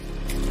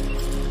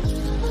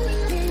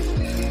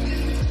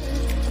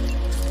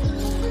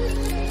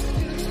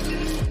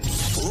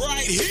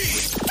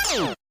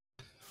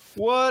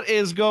What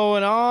is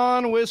going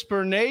on,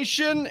 Whisper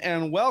Nation?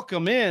 And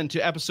welcome in to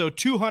episode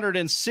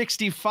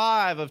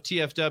 265 of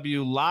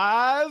TFW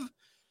Live.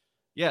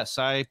 Yes,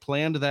 I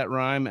planned that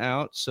rhyme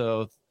out,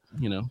 so,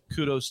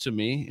 kudos to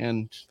me,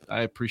 and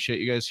I appreciate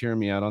you guys hearing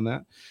me out on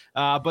that.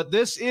 But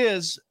this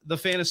is the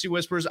Fantasy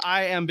Whispers.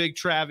 I am Big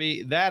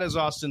Travie. That is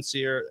Austin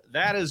Sear.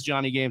 That is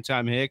Johnny Game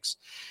Time Hicks.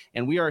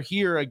 And we are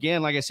here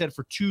again, like I said,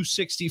 for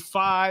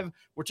 265.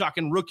 We're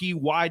talking rookie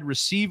wide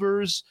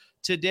receivers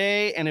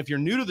today. And if you're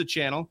new to the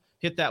channel,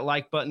 hit that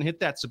like button, hit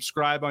that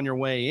subscribe on your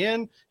way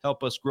in.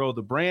 Help us grow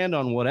the brand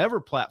on whatever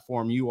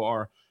platform you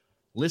are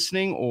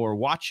listening or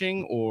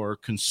watching or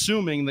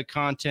consuming the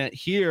content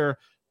here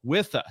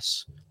with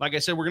us. Like I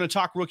said, we're going to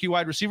talk rookie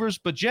wide receivers,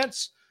 but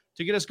gents,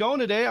 to get us going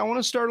today, I want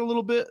to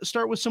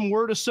start with some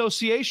word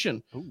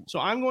association. Ooh. So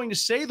I'm going to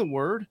say the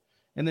word,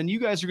 and then you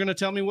guys are going to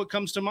tell me what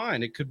comes to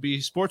mind. It could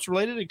be sports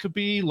related, it could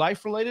be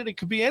life related, it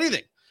could be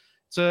anything.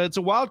 It's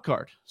a wild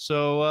card.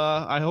 So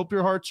I hope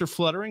your hearts are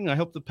fluttering. I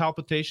hope the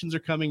palpitations are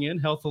coming in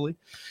healthily.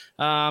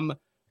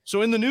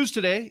 So in the news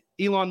today,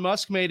 Elon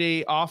Musk made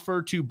an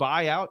offer to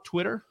buy out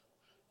Twitter.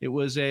 It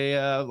was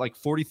a like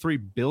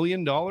 $43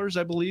 billion,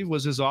 I believe,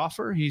 was his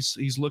offer.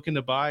 He's looking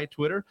to buy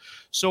Twitter.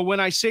 So when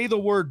I say the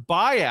word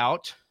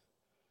buyout,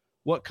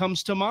 what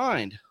comes to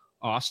mind,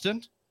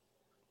 Austin?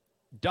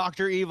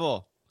 Dr.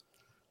 Evil.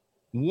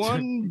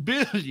 $1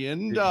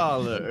 billion.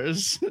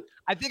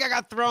 I think I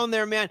got thrown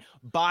there, man.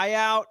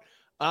 Buyout,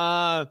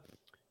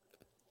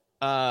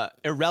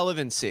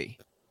 irrelevancy.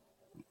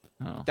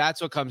 Oh.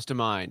 That's what comes to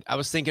mind. I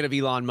was thinking of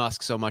Elon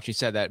Musk so much. He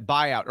said that.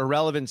 Buyout,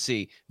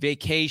 irrelevancy,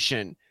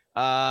 vacation,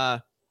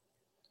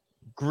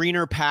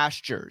 greener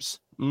pastures.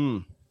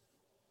 For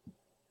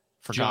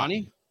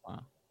Johnny?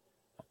 Wow.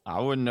 I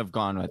wouldn't have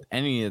gone with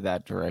any of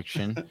that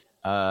direction.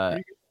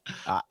 I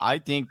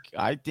think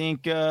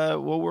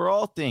what we're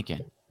all thinking.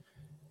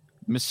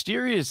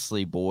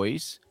 Mysteriously,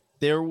 boys,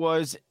 there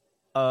was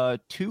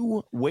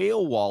 2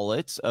 whale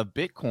wallets of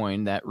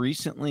Bitcoin that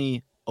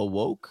recently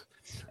awoke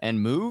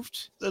and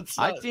moved.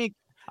 I think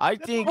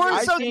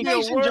word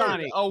association,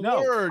 Johnny.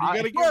 Word. You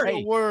got to give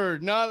a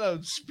word, not a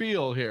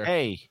spiel here.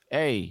 Hey,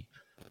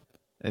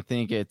 I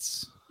think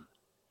it's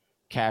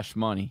cash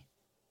money.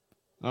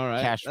 All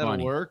right, cash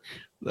money.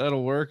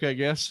 That'll work, I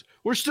guess.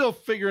 We're still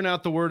figuring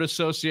out the word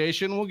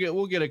association.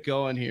 We'll get it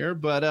going here,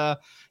 but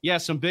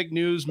some big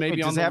news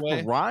maybe on the way. Does it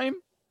have to rhyme?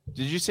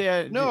 Did you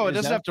say no? It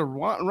doesn't have to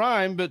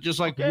rhyme, but just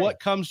like what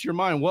comes to your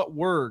mind, what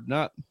word?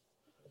 Not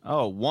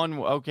one.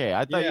 Okay,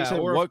 I thought you said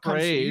what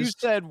comes. You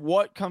said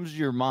what comes to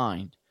your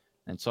mind,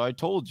 and so I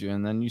told you,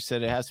 and then you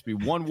said it has to be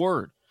one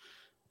word.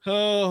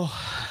 Oh,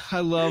 I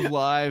love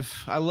live.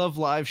 I love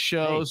live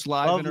shows,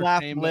 live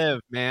entertainment. Laugh,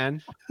 live,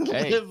 man.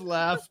 Live,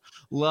 laugh,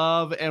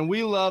 love. And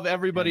we love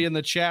everybody in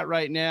the chat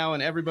right now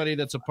and everybody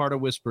that's a part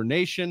of Whisper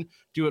Nation.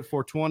 Do it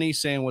 420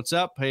 saying what's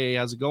up. Hey,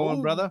 how's it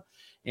going, brother?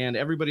 And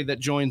everybody that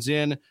joins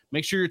in,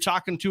 make sure you're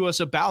talking to us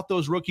about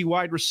those rookie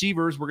wide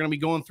receivers. We're going to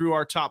be going through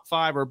our top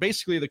 5, or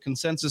basically the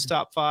consensus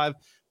top 5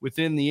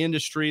 within the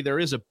industry. There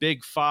is a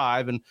big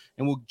 5, and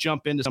we'll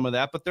jump into some of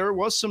that. But there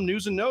was some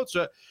news and notes.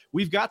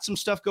 We've got some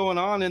stuff going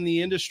on in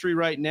the industry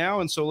right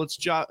now, and so let's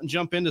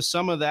jump into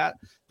some of that.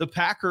 The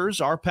Packers,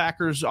 our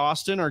Packers,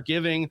 Austin, are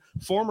giving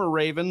former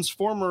Ravens,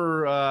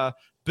 former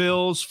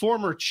Bills,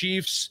 former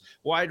Chiefs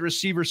wide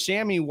receiver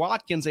Sammy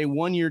Watkins a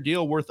 1-year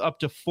deal worth up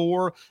to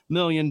 $4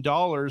 million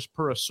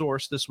per a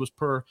source. This was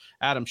per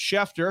Adam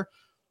Schefter.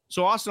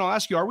 So, Austin, I'll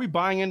ask you, are we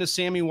buying into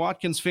Sammy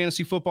Watkins'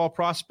 fantasy football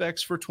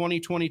prospects for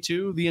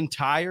 2022, the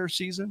entire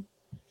season?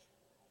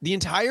 The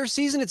entire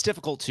season, it's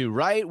difficult to,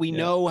 right? We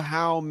know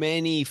how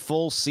many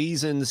full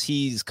seasons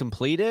he's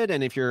completed.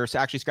 And if you're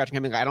actually scratching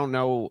him, I don't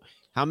know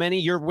how many.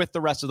 You're with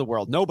the rest of the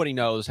world. Nobody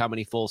knows how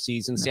many full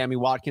seasons Sammy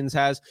Watkins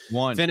has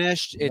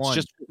finished. It's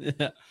just,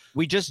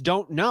 we just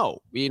don't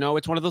know.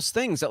 It's one of those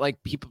things that like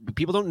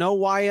people don't know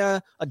why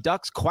a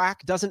duck's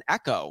quack doesn't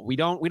echo. We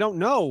don't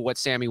know what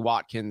Sammy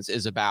Watkins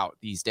is about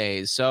these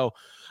days. So,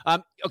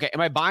 okay.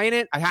 Am I buying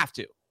it? I have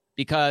to,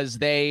 because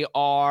they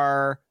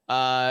are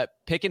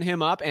picking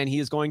him up and he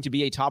is going to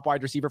be a top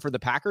wide receiver for the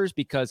Packers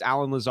because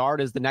Allen Lazard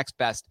is the next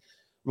best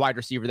wide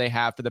receiver they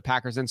have for the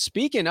Packers. And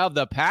speaking of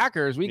the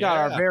Packers, we got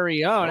our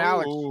very own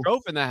Alex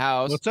Strofe in the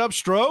house. What's up,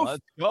 Strofe?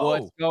 Let's go.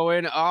 What's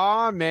going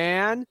on,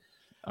 man?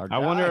 I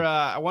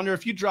wonder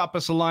if you drop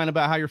us a line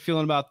about how you're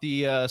feeling about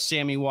the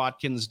Sammy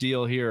Watkins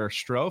deal here,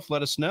 Strofe.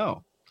 Let us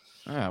know.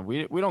 Yeah,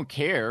 we don't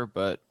care,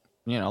 but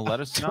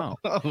let us know.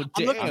 Oh,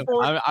 damn.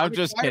 I'm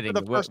just kidding.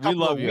 We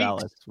love you,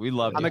 Alex. We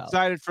love you. I'm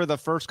excited for the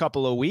first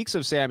couple of weeks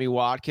of Sammy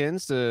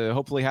Watkins to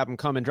hopefully have him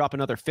come and drop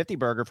another 50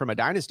 burger from a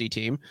dynasty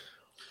team.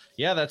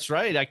 Yeah, that's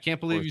right. I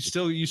can't believe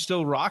you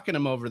still rocking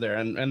him over there,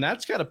 and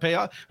that's got to pay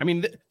off. I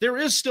mean, there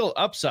is still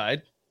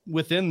upside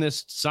within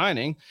this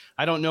signing.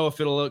 I don't know if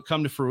it'll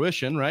come to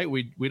fruition, right?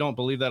 We don't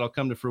believe that'll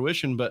come to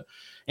fruition, but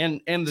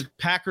and the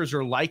Packers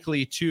are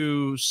likely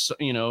to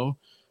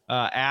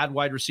add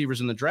wide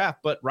receivers in the draft.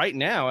 But right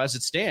now, as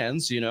it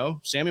stands,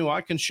 Sammy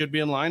Watkins should be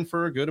in line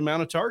for a good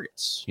amount of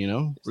targets,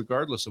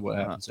 regardless of what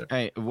happens there.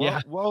 Hey,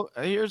 well,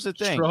 here's the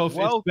thing.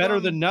 Strofe, it's better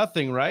than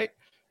nothing, right?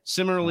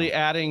 Similarly,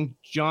 adding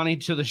Johnny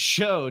to the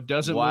show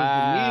doesn't move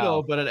the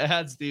needle, but it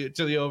adds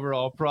to the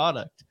overall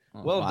product.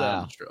 Well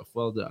done, Strofe.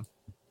 Well done.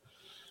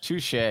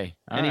 Touche.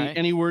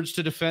 Any words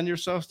to defend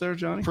yourself there,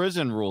 Johnny?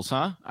 Prison rules,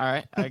 huh? All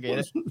right, I get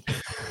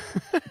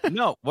it.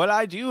 No, what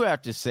I do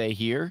have to say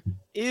here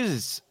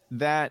is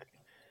that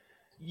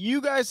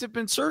you guys have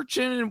been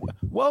searching, and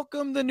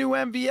welcome the new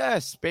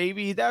MVS,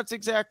 baby. That's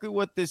exactly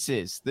what this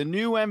is, the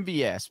new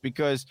MVS,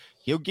 because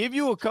he'll give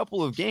you a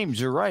couple of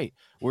games, you're right,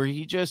 where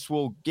he just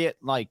will get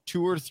like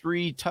 2 or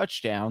 3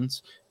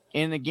 touchdowns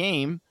in a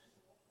game,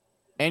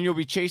 and you'll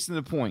be chasing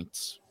the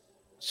points.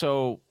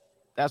 So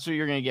that's what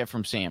you're going to get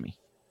from Sammy.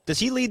 Does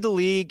he lead the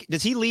league?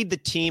 Does he lead the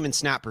team in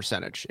snap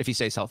percentage if he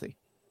stays healthy?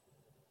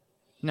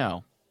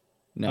 No.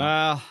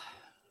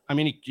 I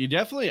mean, you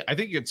definitely. I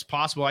think it's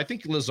possible. I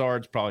think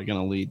Lazard's probably going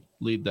to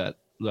lead that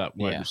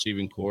wide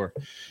receiving core,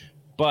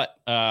 but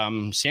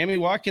Sammy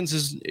Watkins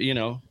is,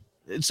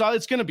 it's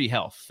going to be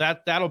health.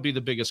 That'll be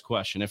the biggest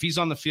question if he's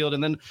on the field,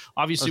 and then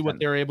obviously what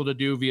they're able to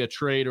do via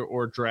trade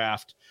or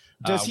draft.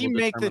 Does he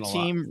make the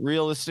team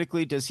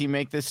realistically? Does he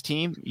make this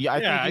team? Yeah,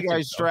 I think you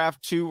guys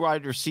draft 2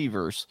 wide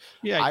receivers.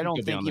 Yeah, I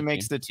don't think he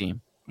makes the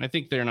team. I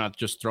think they're not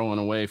just throwing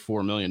away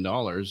 $4 million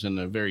in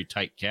a very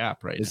tight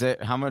cap, right? Is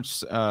it how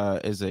much?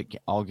 Is it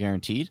all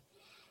guaranteed?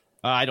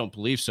 I don't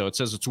believe so. It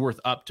says it's worth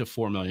up to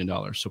 $4 million,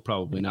 so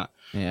probably not.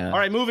 Yeah. All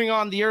right, moving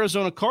on. The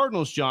Arizona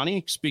Cardinals,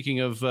 Johnny.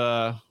 Speaking of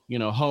ho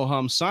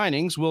hum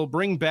signings, will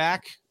bring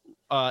back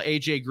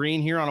AJ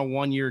Green here on a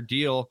 1-year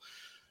deal.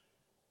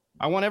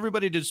 I want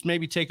everybody to just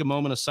maybe take a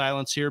moment of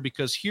silence here,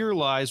 because here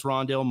lies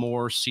Rondale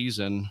Moore's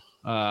season.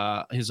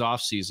 His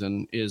off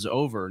season is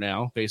over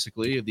now.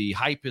 Basically, the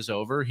hype is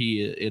over.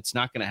 It's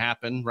not going to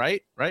happen,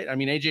 right? I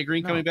mean, AJ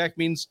Green coming back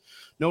means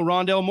no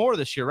Rondale Moore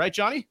this year, right,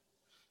 Johnny?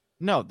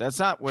 No, that's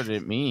not what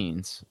it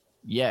means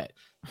yet.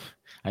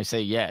 I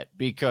say yet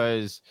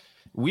because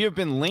we have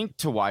been linked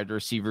to wide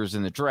receivers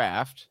in the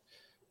draft.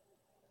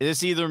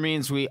 This either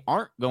means we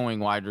aren't going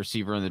wide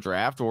receiver in the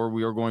draft, or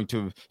we are going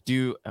to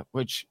do,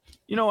 which,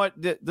 you know what,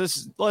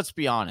 let's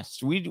be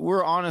honest.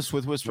 We're honest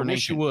with Whisper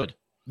Nation. You would.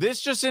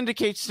 This just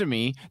indicates to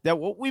me that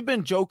what we've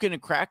been joking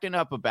and cracking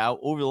up about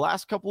over the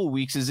last couple of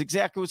weeks is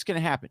exactly what's going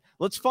to happen.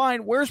 Let's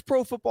find where's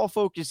Pro Football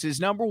Focus's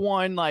number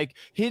 1, like,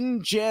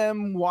 hidden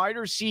gem wide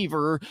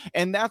receiver.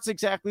 And that's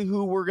exactly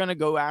who we're going to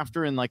go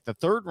after in like the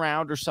 3rd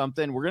round or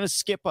something. We're going to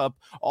skip up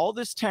all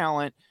this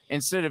talent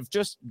instead of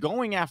just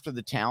going after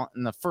the talent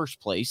in the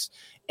first place.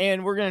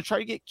 And we're going to try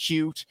to get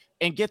cute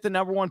and get the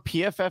number 1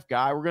 PFF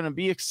guy. We're going to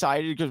be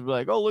excited because we're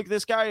like, oh, look at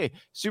this guy,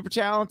 super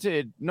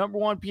talented, number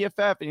 1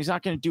 PFF, and he's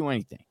not going to do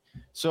anything.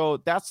 So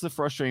that's the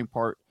frustrating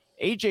part.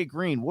 AJ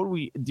Green,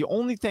 the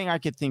only thing I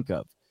could think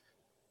of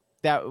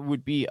that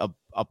would be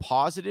a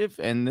positive,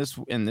 and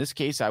in this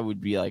case, I would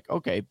be like,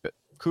 okay, but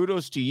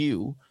kudos to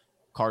you,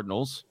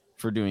 Cardinals,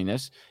 for doing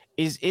this,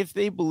 is if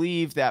they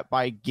believe that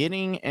by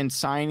getting and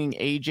signing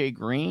AJ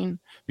Green,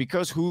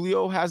 because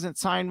Julio hasn't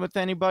signed with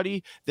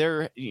anybody,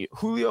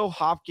 Julio,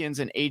 Hopkins,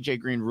 and AJ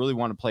Green really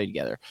want to play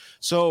together.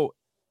 So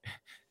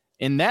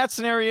in that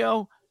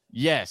scenario,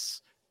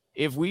 yes.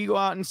 If we go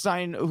out and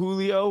sign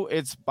Julio,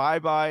 it's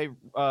bye-bye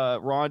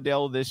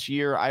Rondale this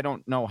year. I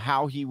don't know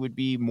how he would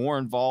be more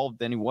involved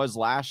than he was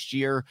last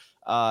year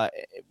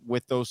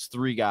with those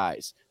 3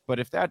 guys. But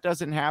if that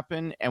doesn't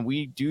happen and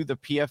we do the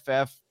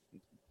PFF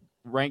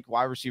ranked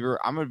wide receiver,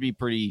 I'm going to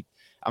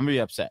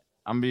be upset.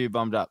 I'm going to be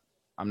bummed up.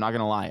 I'm not going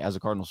to lie. As a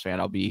Cardinals fan,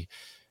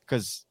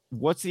 because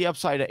what's the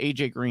upside of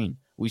AJ Green?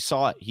 We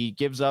saw it. He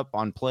gives up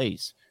on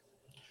plays.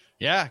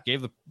 Yeah,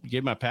 gave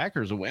my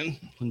Packers a win.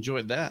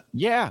 Enjoyed that.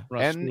 Yeah,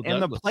 and in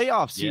the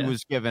playoffs he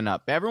was giving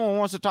up. Everyone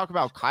wants to talk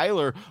about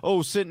Kyler.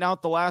 Oh, sitting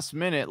out the last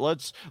minute.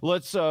 Let's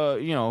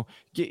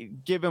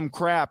give him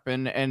crap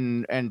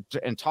and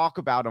talk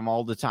about him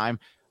all the time.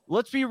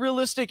 Let's be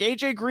realistic.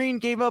 AJ Green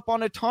gave up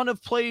on a ton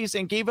of plays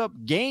and gave up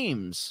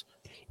games.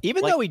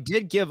 Even though he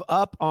did give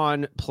up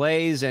on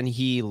plays and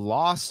he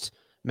lost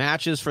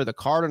matches for the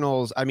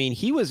Cardinals, I mean,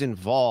 he was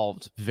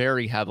involved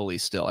very heavily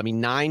still. I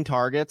mean, 9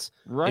 targets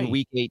in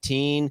week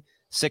 18,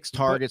 6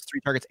 targets,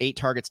 3 targets, 8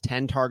 targets,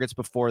 10 targets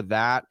before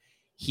that.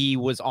 He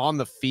was on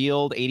the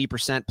field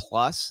 80%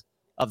 plus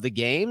of the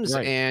games.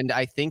 Right. And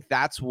I think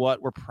that's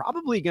what we're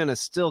probably going to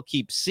still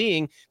keep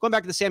seeing. Going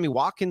back to the Sammy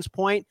Watkins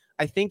point,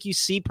 I think you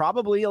see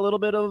probably a little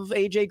bit of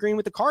AJ Green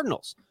with the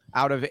Cardinals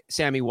out of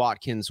Sammy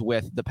Watkins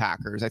with the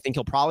Packers. I think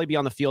he'll probably be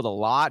on the field a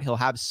lot. He'll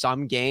have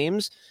some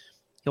games.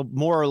 He'll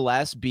more or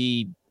less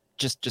be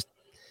just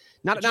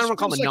not. I don't want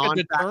to call him a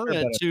non-factor,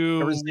 but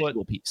a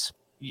residual piece.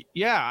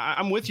 Yeah,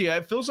 I'm with you.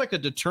 It feels like a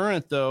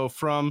deterrent, though,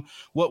 from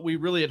what we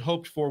really had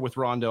hoped for with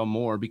Rondale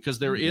Moore, because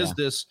there is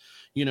this,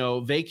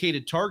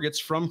 vacated targets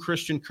from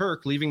Christian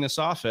Kirk leaving this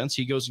offense.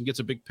 He goes and gets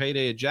a big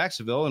payday at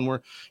Jacksonville. And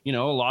we're, a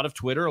lot of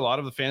Twitter, a lot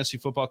of the fantasy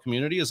football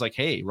community is like,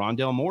 hey,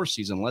 Rondale Moore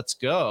season, let's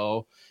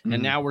go. Mm-hmm.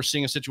 And now we're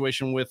seeing a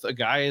situation with a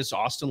guy, as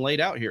Austin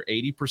laid out here,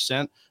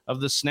 80% of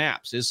the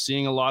snaps, is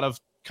seeing a lot of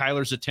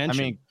Kyler's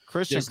attention. I mean,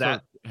 Christian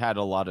Kirk had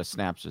a lot of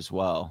snaps as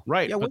well.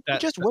 Right. Yeah, wouldn't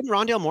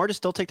Rondale Moore just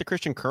still take the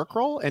Christian Kirk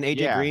role and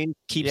AJ Green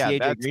keeps the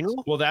AJ Green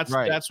role? Well, that's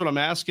what I'm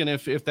asking,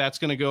 if that's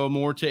going to go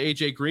more to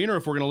AJ Green, or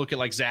if we're going to look at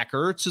like Zach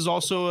Ertz is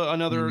also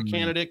another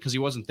candidate, because he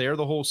wasn't there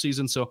the whole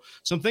season. So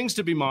some things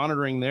to be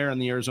monitoring there in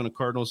the Arizona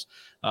Cardinals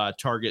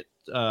target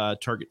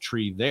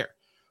tree there.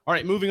 All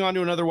right, moving on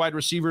to another wide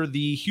receiver.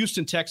 The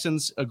Houston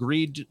Texans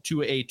agreed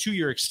to a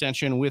 2-year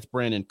extension with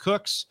Brandon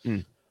Cooks.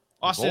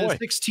 Austin, in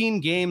 16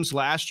 games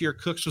last year,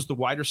 Cooks was the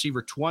wide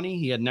receiver 20.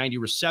 He had 90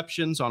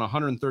 receptions on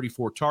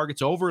 134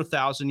 targets, over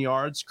 1,000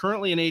 yards.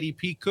 Currently in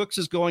ADP, Cooks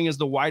is going as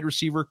the wide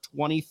receiver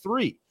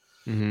 23.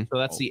 So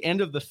that's the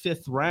end of the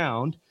 5th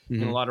round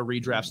in a lot of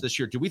redrafts this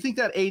year. Do we think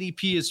that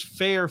ADP is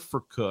fair for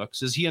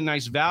Cooks? Is he a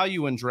nice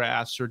value in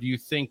drafts, or do you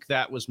think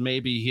that was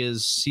maybe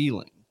his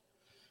ceiling?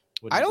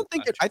 I don't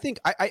think that. I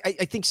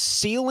think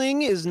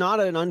ceiling is not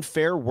an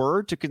unfair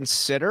word to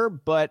consider,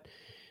 but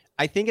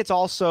I think it's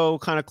also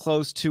kind of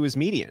close to his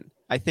median.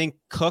 I think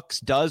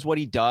Cooks does what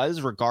he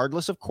does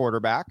regardless of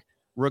quarterback,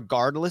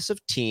 regardless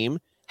of team.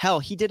 Hell,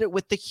 he did it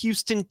with the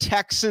Houston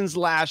Texans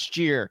last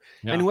year.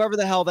 Yeah. And whoever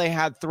the hell they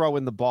had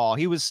throwing the ball,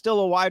 he was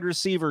still a wide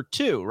receiver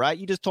too, right?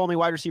 You just told me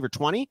wide receiver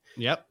 20.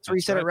 Yep. So he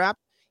said it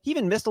wrapped. He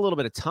even missed a little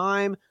bit of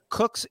time.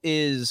 Cooks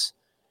has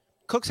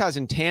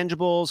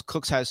intangibles.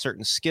 Cooks has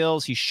certain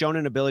skills. He's shown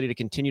an ability to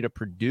continue to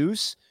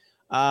produce.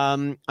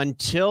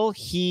 Until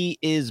he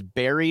is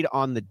buried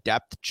on the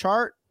depth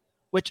chart,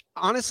 which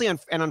honestly and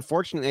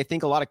unfortunately, I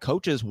think a lot of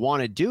coaches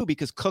want to do,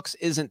 because Cooks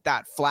isn't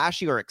that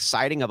flashy or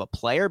exciting of a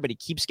player, but he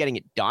keeps getting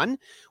it done,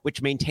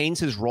 which maintains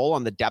his role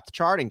on the depth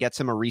chart and gets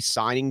him a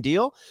re-signing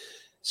deal.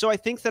 So I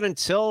think that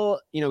until,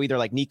 either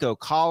like Nico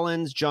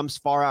Collins jumps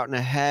far out and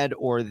ahead,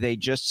 or they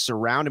just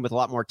surround him with a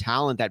lot more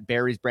talent that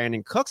buries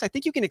Brandon Cooks, I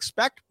think you can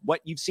expect what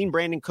you've seen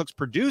Brandon Cooks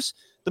produce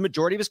the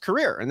majority of his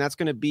career. And that's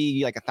going to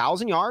be like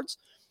 1,000 yards.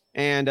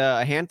 And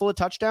a handful of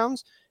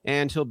touchdowns,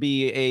 and he'll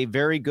be a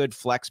very good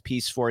flex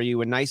piece for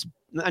you. A nice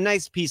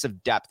piece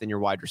of depth in your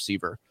wide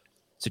receiver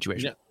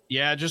situation.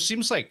 Yeah, it just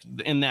seems like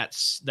in that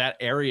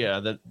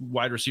area that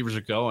wide receivers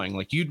are going,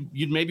 like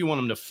you'd maybe want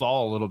him to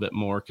fall a little bit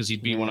more, because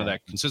he'd be one of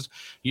that consistent.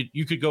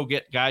 You could go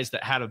get guys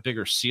that had a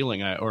bigger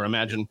ceiling, or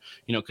imagine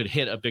could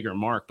hit a bigger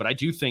mark. But I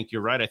do think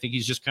you're right. I think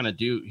he's just going to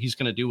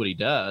do what he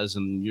does,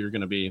 and you're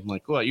going to be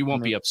like, well, you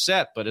won't be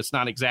upset, but it's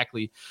not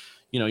exactly.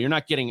 You're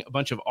not getting a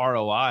bunch of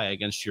ROI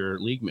against your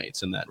league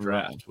mates in that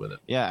draft with it.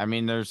 Yeah, I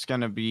mean, there's going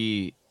to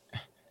be,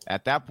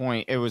 at that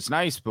point, it was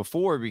nice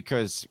before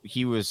because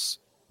he was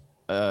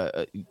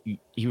a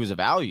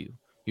value.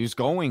 He was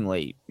going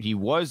late. He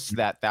was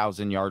that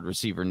 1,000-yard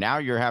receiver. Now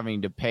you're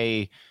having to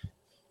pay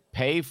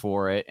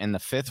for it in the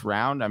 5th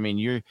round. I mean,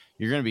 you're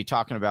going to be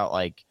talking about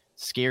like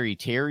Scary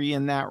Terry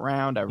in that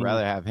round. I'd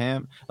rather have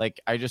him. Like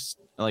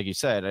you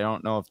said, I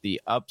don't know if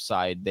the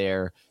upside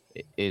there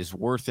is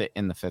worth it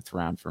in the 5th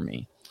round for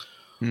me.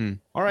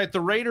 All right.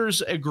 The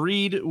Raiders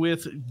agreed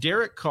with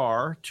Derek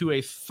Carr to a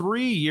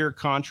 3-year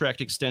contract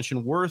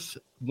extension worth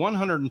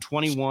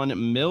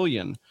 $121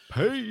 million.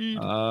 Paid.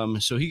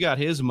 So he got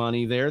his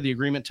money there. The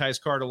agreement ties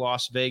Carr to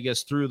Las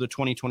Vegas through the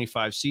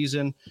 2025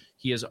 season.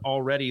 He is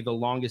already the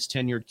longest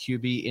tenured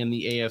QB in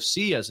the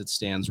AFC as it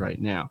stands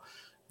right now.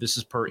 This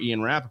is per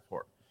Ian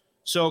Rappaport.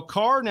 So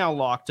Carr now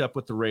locked up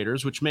with the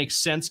Raiders, which makes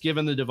sense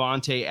given the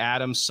Davante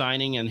Adams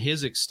signing and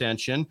his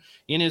extension.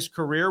 In his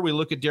career, we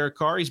look at Derek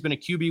Carr. He's been a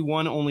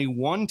QB1 only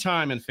one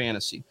time in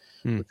fantasy,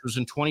 which was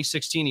in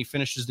 2016. He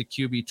finishes the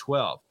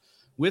QB12.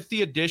 With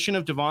the addition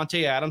of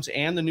Davante Adams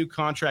and the new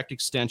contract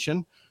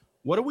extension,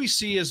 what do we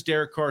see as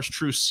Derek Carr's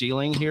true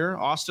ceiling here?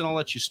 Austin, I'll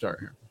let you start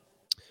here.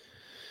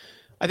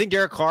 I think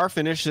Derek Carr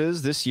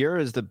finishes this year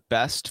as the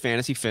best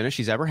fantasy finish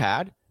he's ever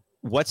had.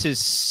 What's his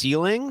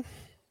ceiling?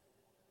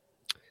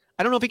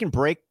 I don't know if he can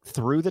break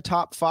through the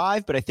top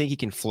 5, but I think he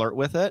can flirt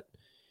with it.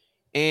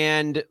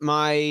 And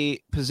my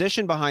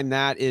position behind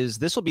that is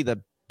this will be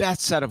the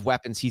best set of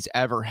weapons he's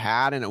ever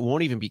had, and it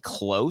won't even be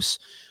close.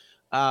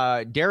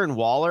 Darren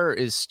Waller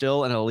is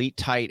still an elite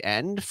tight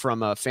end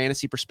from a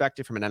fantasy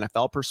perspective, from an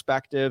NFL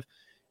perspective.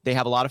 They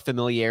have a lot of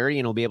familiarity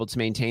and will be able to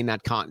maintain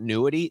that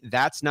continuity.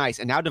 That's nice.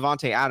 And now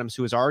Davante Adams,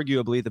 who is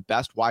arguably the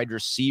best wide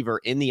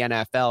receiver in the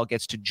NFL,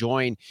 gets to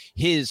join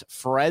his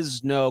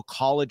Fresno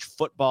college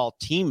football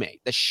teammate.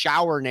 The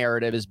shower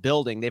narrative is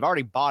building. They've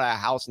already bought a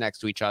house next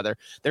to each other.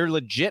 They're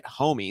legit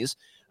homies.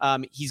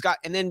 He's got,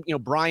 and then,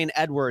 Brian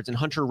Edwards and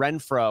Hunter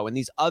Renfrow and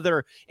these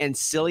other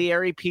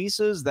ancillary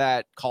pieces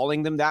that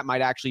calling them that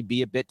might actually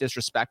be a bit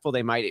disrespectful.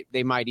 They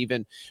might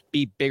even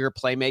be bigger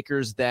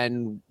playmakers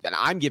than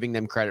I'm giving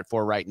them credit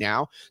for right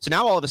now. So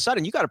now all of a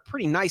sudden you got a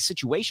pretty nice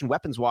situation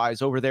weapons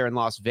wise over there in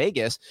Las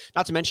Vegas,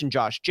 not to mention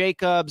Josh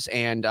Jacobs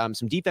and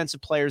some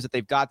defensive players that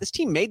they've got. This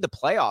team made the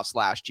playoffs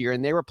last year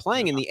and they were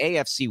playing in the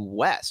AFC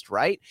West,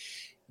 right?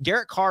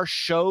 Derek Carr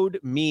showed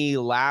me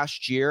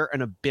last year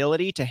an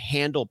ability to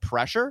handle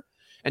pressure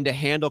and to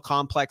handle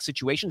complex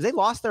situations. They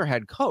lost their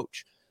head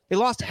coach. They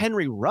lost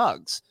Henry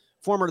Ruggs,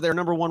 former their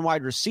number one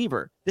wide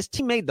receiver. This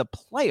team made the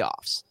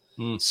playoffs.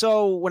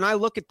 So when I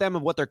look at them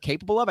of what they're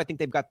capable of, I think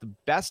they've got the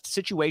best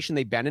situation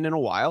they've been in a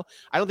while.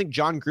 I don't think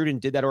John Gruden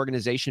did that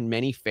organization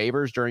many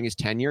favors during his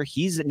tenure.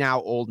 He's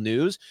now old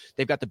news.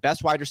 They've got the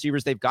best wide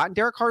receivers they've got. And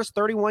Derek Carr is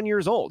 31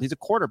 years old. He's a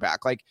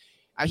quarterback. Like,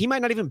 he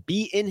might not even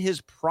be in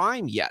his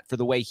prime yet for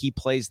the way he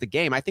plays the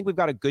game. I think we've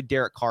got a good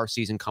Derek Carr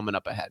season coming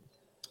up ahead.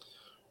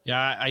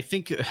 Yeah, I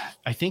think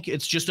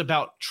it's just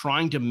about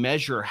trying to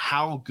measure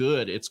how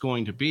good it's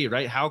going to be,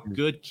 right? How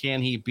good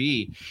can he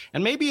be?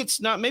 And maybe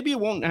it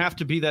won't have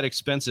to be that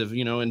expensive,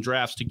 in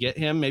drafts to get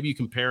him. Maybe you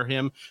compare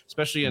him,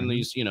 especially in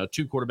these,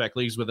 2 quarterback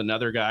leagues with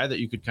another guy that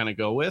you could kind of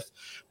go with.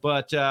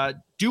 But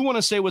do want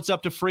to say what's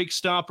up to Freak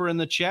Stomper in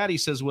the chat. He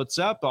says, what's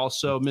up?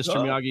 Also, Mr.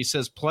 Miyagi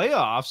says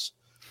playoffs.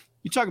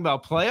 You talking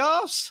about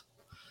playoffs?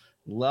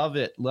 Love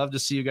it. Love to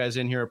see you guys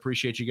in here.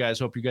 Appreciate you guys.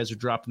 Hope you guys are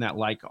dropping that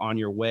like on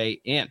your way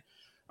in.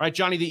 All right,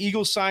 Johnny, the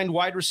Eagles signed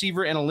wide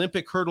receiver and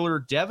Olympic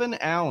hurdler Devin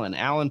Allen.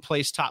 Allen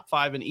placed top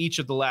 5 in each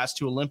of the last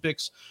 2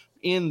 Olympics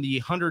in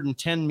the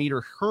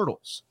 110-meter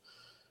hurdles.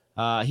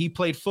 He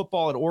played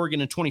football at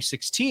Oregon in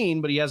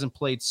 2016, but he hasn't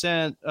played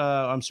since.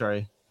 I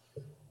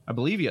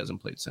believe he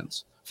hasn't played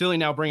since. Philly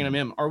now bringing him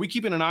in. Are we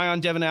keeping an eye on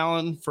Devin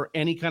Allen for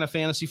any kind of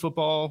fantasy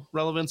football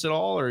relevance at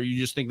all, or you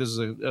just think this is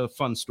a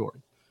fun story?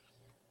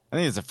 I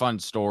think it's a fun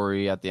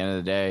story at the end of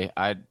the day.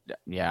 I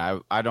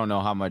don't know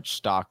how much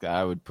stock that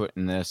I would put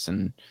in this.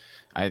 And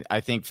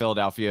I think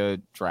Philadelphia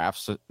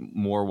drafts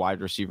more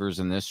wide receivers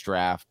in this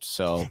draft.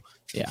 So,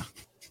 yeah.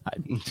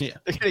 They're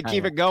going to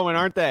keep it going,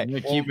 aren't they?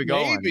 Keep it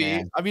going,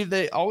 man. I mean,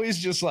 they always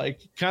just kind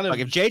of like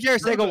if JJ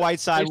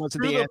Arcega-Whiteside wants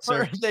the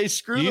answer. They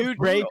screw the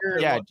breaker.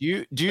 Yeah,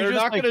 they're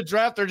not going to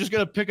draft. They're just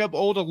going to pick up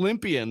old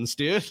Olympians,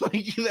 dude.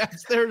 Like,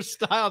 that's their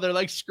style. They're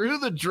like, screw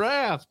the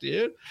draft,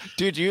 dude.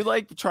 Dude, you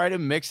try to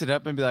mix it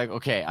up and be like,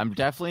 okay, I'm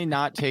definitely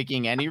not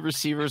taking any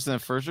receivers in the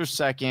first or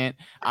second.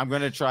 I'm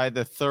going to try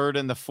the third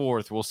and the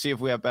fourth. We'll see if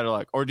we have better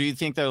luck. Or do you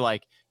think they're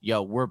like,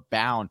 yo, we're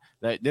bound.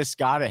 That this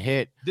gotta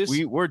hit.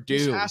 We're due.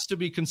 This has to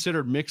be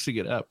considered mixing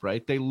it up,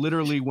 right? They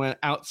literally went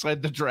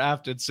outside the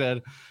draft and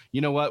said, you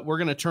know what, we're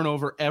gonna turn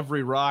over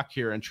every rock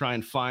here and try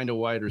and find a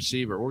wide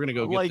receiver. We're gonna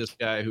go get this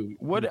guy who.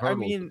 What I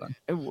mean,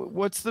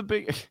 what's the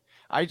big?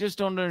 I just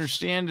don't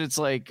understand. It's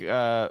like,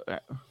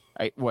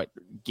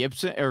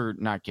 Gibson or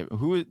not Gibson?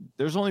 Who?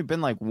 There's only been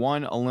like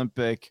one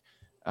Olympic.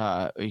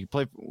 He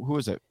played. Who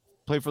is it?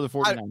 Played for the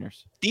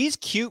 49ers. These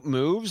cute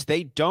moves,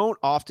 they don't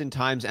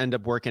oftentimes end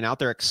up working out.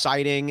 They're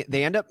exciting.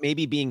 They end up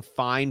maybe being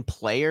fine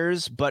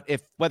players, but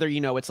whether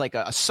it's like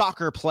a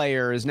soccer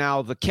player is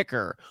now the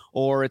kicker,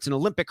 or it's an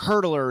Olympic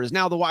hurdler is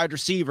now the wide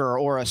receiver,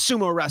 or a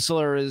sumo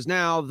wrestler is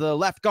now the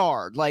left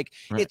guard. Like,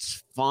 right.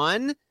 It's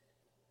fun,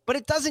 but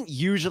it doesn't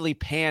usually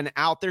pan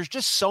out. There's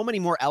just so many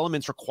more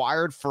elements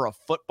required for a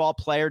football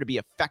player to be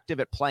effective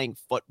at playing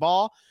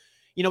football.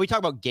 We talk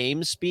about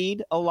game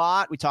speed a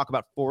lot. We talk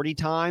about 40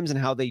 times and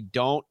how they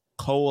don't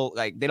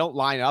they don't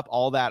line up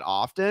all that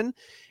often.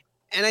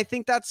 And I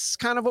think that's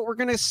kind of what we're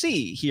going to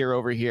see here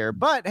over here.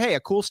 But hey, a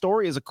cool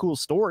story is a cool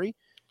story.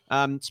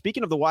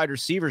 Speaking of the wide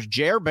receivers,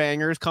 Jair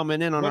Bangers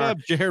coming in on our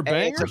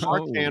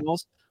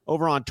channels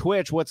over on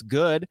Twitch. What's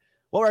good?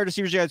 What wide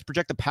receivers do you guys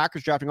project the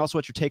Packers drafting? Also,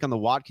 what's your take on the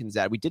Watkins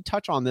ad? We did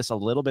touch on this a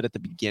little bit at the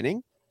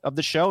beginning of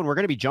the show, and we're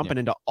going to be jumping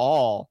into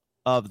all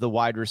of the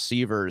wide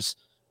receivers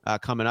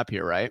coming up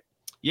here, right?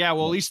 Yeah,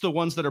 well, at least the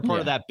ones that are part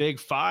of that big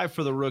 5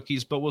 for the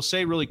rookies. But we'll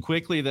say really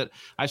quickly that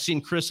I've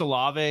seen Chris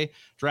Olave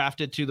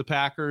drafted to the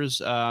Packers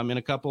in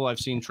a couple. I've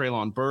seen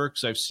Treylon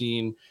Burks. I've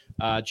seen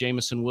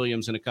Jameson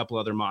Williams and a couple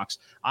other mocks.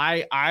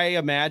 I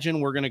imagine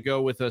we're going to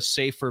go with a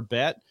safer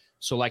bet.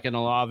 So like an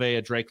Olave,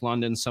 a Drake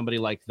London, somebody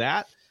like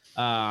that.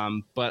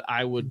 But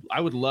I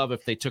would love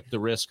if they took the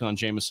risk on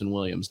Jameson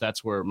Williams.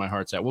 That's where my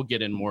heart's at. We'll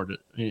get in more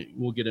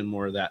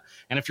of that.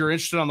 And if you're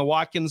interested on the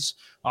Watkins,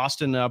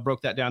 Austin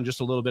broke that down just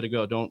a little bit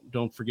ago.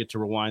 Don't forget to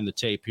rewind the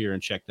tape here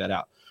and check that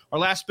out. Our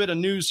last bit of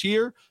news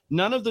here: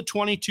 none of the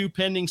 22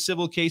 pending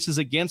civil cases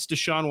against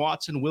Deshaun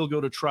Watson will go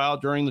to trial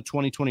during the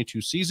 2022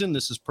 season.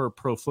 This is per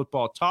Pro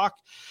Football Talk.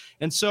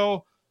 And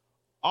so,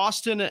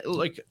 Austin,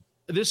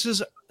 this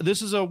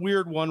is a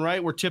weird one,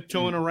 right? We're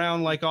tiptoeing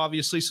around,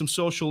 obviously some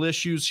social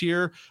issues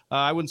here.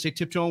 I wouldn't say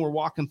tiptoeing, we're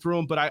walking through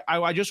them, but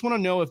I just want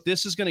to know if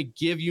this is going to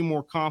give you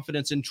more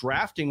confidence in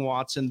drafting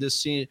Watson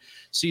this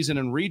season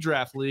in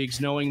redraft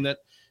leagues, knowing that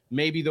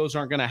maybe those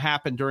aren't going to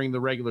happen during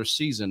the regular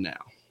season now.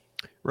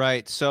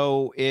 Right.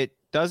 So it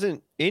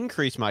doesn't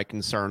increase my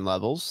concern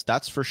levels.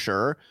 That's for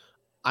sure.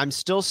 I'm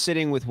still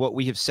sitting with what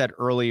we have said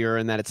earlier,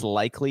 and that it's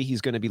likely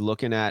he's going to be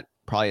looking at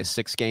probably a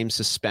 6-game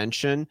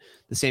suspension,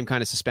 the same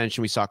kind of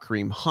suspension we saw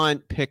Kareem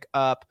Hunt pick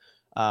up,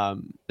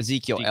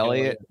 Ezekiel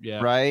Elliott,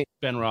 right?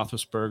 Ben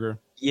Roethlisberger.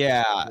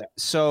 Yeah.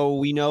 So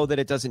we know that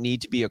it doesn't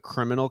need to be a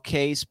criminal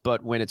case,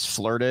 but when it's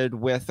flirted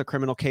with a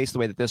criminal case, the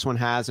way that this one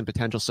has, and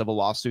potential civil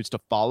lawsuits to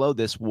follow,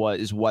 this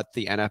is what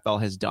the NFL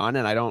has done.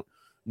 And I don't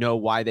know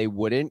why they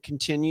wouldn't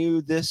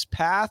continue this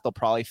path. They'll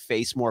probably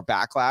face more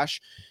backlash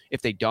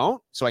if they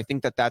don't. So I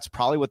think that that's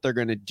probably what they're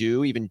going to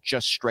do, even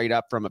just straight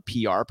up from a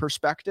PR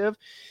perspective.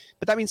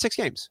 But that means 6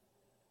 games.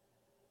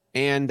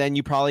 And then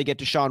you probably get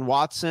Deshaun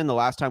Watson. The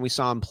last time we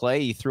saw him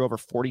play, he threw over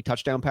 40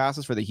 touchdown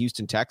passes for the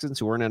Houston Texans,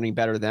 who weren't any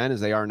better then as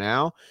they are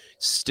now.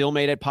 Still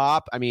made it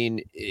pop. I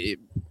mean,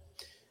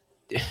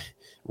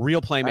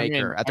 real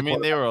playmaker.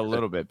 They were a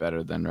little bit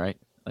better then, right?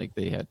 Like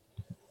they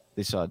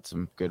still had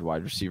some good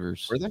wide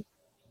receivers. Were they?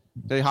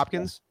 They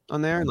Hopkins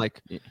on there,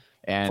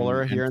 and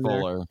Fuller here and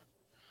Fuller. There.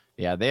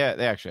 Yeah, they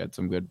actually had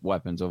some good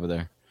weapons over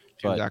there.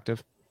 He was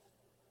active.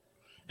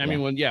 I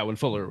mean, when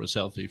Fuller was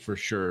healthy, for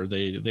sure,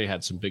 they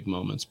had some big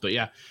moments. But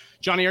yeah,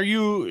 Johnny, are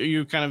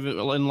you kind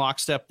of in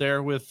lockstep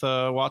there with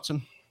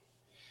Watson?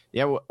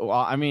 Yeah, well,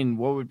 I mean,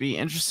 what would be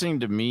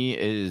interesting to me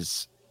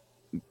is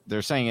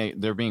they're saying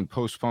they're being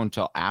postponed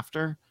till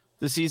after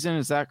the season.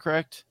 Is that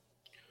correct?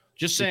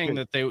 Just saying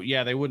that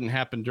they wouldn't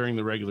happen during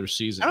the regular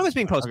season. I don't know if it's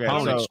being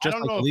postponed. Okay, it's just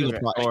like legal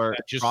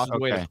the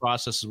way the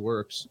process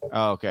works.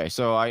 Okay,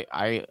 so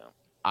I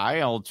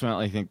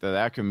ultimately think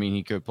that could mean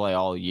he could play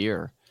all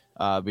year.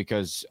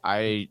 Because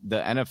the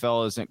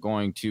NFL isn't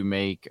going to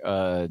make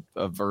a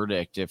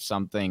verdict if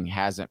something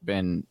hasn't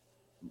been,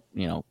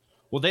 Well,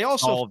 they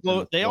also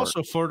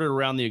floated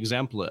around the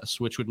exempt list,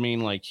 which would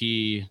mean like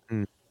he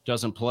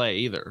doesn't play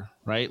either,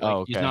 right?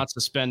 Like he's not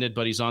suspended,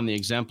 but he's on the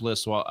exempt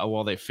list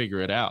while they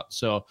figure it out.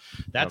 So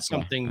that's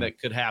something that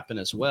could happen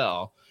as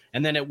well.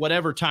 And then at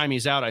whatever time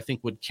he's out, I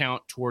think would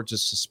count towards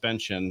his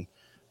suspension.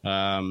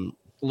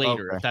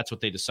 Later, if that's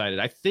what they decided.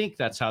 I think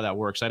that's how that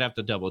works. I'd have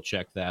to double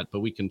check that,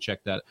 but we can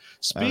check that.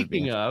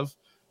 Speaking of,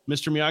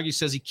 Mr. Miyagi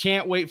says he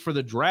can't wait for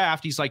the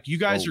draft. He's like, you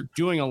guys are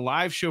doing a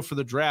live show for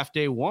the draft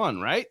day 1,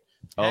 right?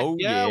 Oh,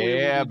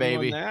 yeah,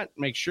 baby. That.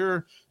 Make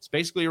sure it's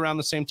basically around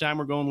the same time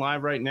we're going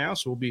live right now.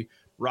 So we'll be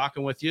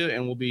rocking with you,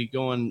 and we'll be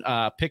going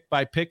pick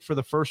by pick for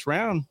the first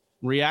round,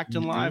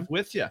 reacting live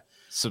with you.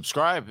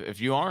 Subscribe if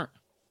you aren't.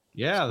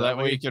 Yeah, so that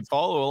way you can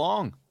follow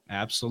along.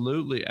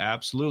 Absolutely.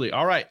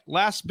 All right.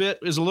 Last bit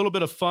is a little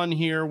bit of fun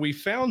here. We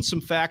found some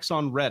facts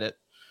on Reddit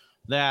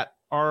that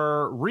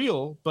are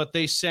real, but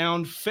they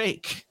sound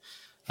fake.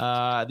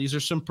 These are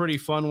some pretty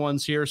fun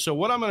ones here. So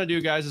what I'm going to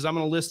do, guys, is I'm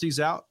going to list these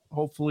out,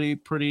 hopefully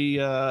pretty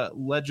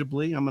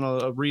legibly. I'm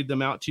going to read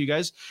them out to you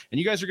guys, and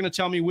you guys are going to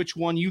tell me which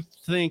one you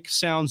think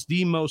sounds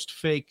the most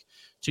fake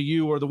to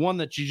you, or the one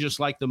that you just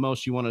like the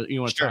most you want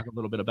to talk a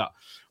little bit about.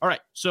 All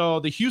right.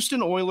 So the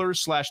Houston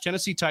Oilers /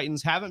 Tennessee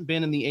Titans haven't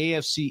been in the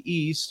AFC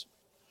East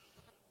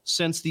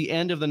since the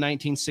end of the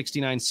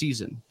 1969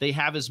 season. They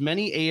have as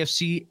many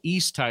AFC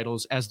East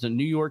titles as the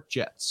New York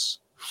Jets.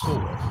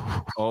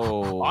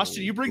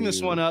 Austin, you bring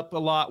this one up a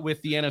lot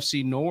with the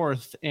NFC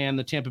North and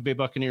the Tampa Bay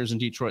Buccaneers and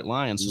Detroit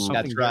Lions. So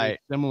something very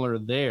similar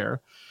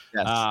there.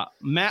 Yes.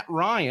 Matt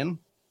Ryan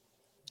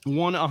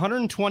won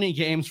 120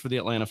 games for the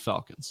Atlanta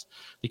Falcons.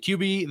 The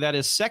QB that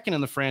is second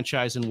in the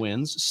franchise in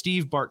wins,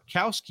 Steve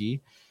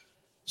Bartkowski,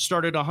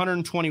 started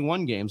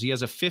 121 games. He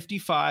has a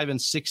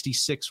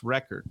 55-66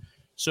 record.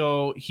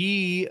 So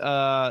he's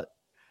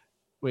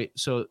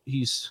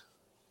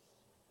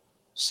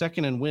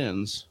second in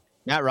wins.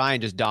 Matt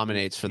Ryan just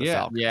dominates for the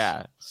Falcons.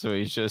 Yeah. So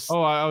he's just.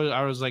 Oh,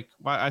 I was like,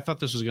 I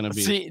thought this was going to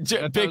be. See,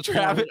 Big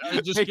Travis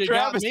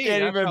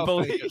can't even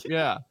believe.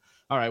 Yeah.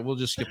 All right, we'll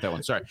just skip that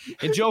one. Sorry.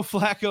 In Joe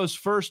Flacco's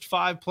first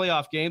 5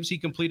 playoff games, he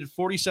completed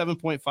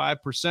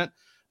 47.5%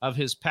 of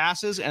his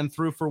passes and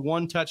threw for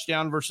 1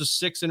 touchdown versus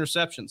 6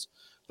 interceptions.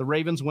 The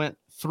Ravens went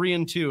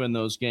 3-2 in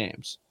those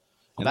games.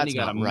 And then he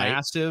got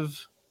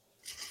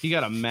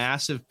a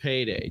massive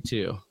payday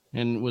too,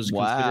 and was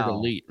considered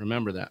elite.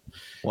 Remember that.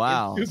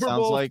 Wow.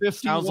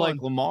 Sounds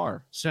like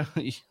Lamar. So,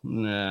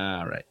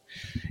 all right.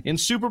 In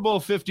Super Bowl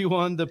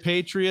 51, the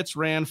Patriots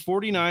ran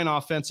 49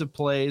 offensive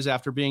plays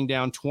after being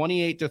down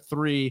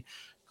 28-3.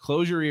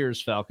 Close your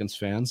ears, Falcons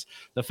fans.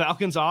 The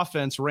Falcons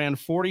offense ran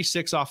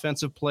 46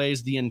 offensive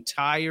plays the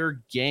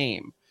entire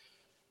game.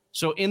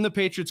 So in the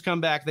Patriots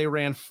comeback, they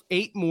ran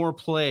 8 more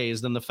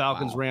plays than the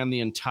Falcons ran the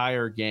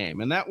entire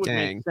game. And that would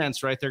make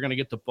sense, right? They're going to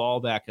get the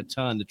ball back a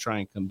ton to try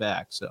and come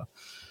back. So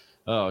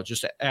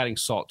just adding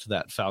salt to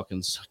that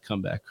Falcons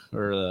comeback,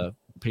 or the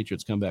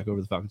Patriots comeback over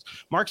the Falcons.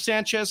 Mark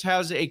Sanchez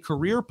has a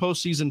career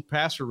postseason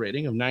passer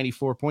rating of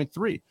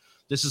 94.3.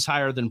 This is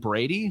higher than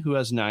Brady, who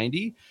has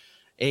 90.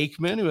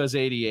 Aikman, who has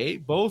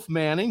 88, both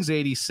Mannings,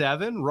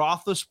 87,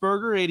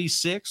 Roethlisberger,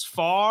 86,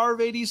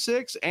 Favre,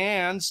 86,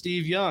 and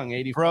Steve Young,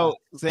 85. Bro,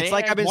 it's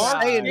like I've been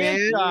saying,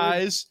 man.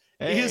 Guys,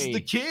 is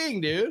the king,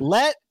 dude.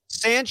 Let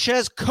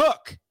Sanchez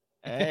cook.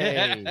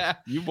 Hey,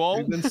 you We've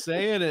won't. been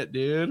saying it,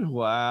 dude.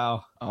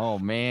 Wow. Oh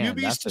man,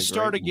 QBs that's to a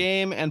start a great one.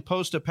 game and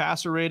post a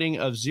passer rating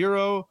of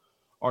 0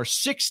 are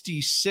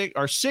 66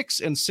 are 6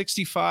 and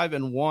 65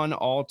 and 1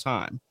 all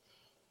time.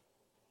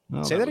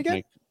 Well, Say that would again?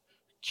 make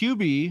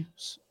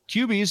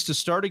QBs to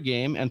start a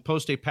game and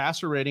post a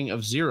passer rating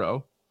of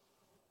 0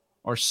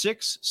 are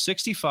 6,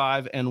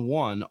 65 and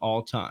 1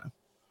 all time.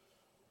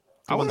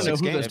 I want to know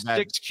who the games.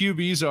 6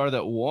 QBs are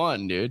that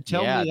won, dude.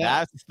 Tell Yeah, me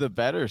that. that's the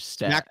better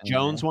stat. Mac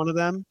Jones, one of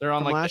them. They're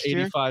on from like last the year?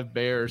 85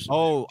 Bears.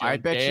 Oh, I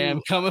bet Damn,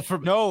 you. coming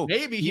from No,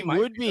 maybe he might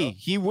would be. though.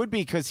 He would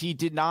be because he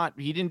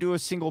didn't do a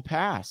single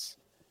pass.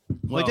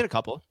 Well, he did a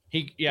couple,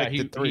 He Like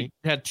the he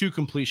had 2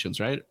 completions,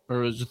 right? Or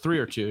was it 3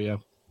 or 2? Yeah.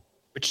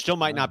 which still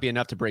might not be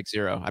enough to break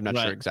 0. I'm not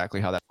Right. sure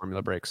exactly how that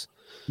formula breaks.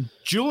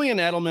 Julian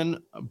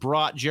Edelman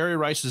brought Jerry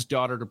Rice's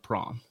daughter to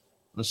prom.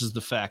 This is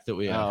the fact that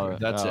we have. Here.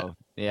 That's it.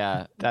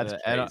 Yeah, That's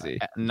the crazy.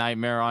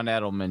 Nightmare on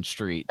Edelman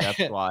Street.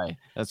 That's why.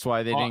 That's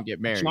why they didn't get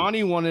married.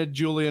 Johnny wanted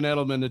Julian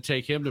Edelman to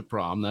take him to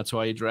prom. That's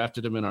why he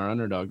drafted him in our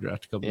underdog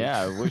draft a couple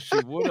Yeah, weeks. I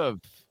wish he would have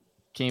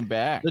came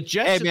back. The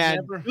Jets Hey have man,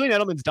 never. Julian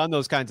Edelman's done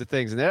those kinds of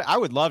things, and I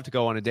would love to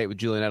go on a date with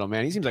Julian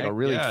Edelman. He seems like Heck a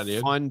really yeah,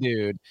 dude. fun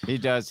dude. He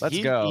does. Let's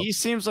he, go. He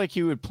seems like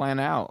he would plan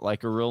out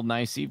like a real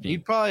nice evening.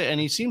 He'd probably, and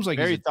he seems like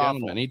Very he's a thoughtful.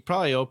 gentleman. He'd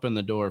probably open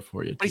the door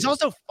for you. But he's too.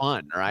 also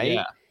fun, right?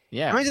 Yeah.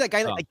 Yeah. Reminds me of that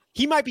guy. Oh. Like,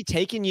 he might be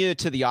taking you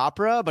to the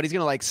opera, but he's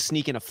gonna like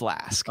sneak in a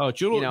flask. Oh,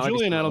 You know,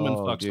 Julian Edelman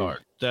oh, fucks dude. hard.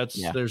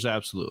 Yeah. There's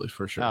absolutely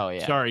for sure. Oh,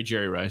 yeah. Sorry,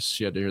 Jerry Rice.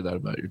 You had to hear that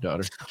about your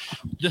daughter.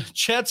 The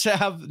Jets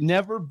have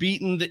never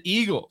beaten the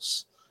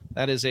Eagles.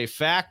 That is a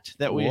fact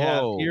that we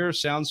have Whoa. here.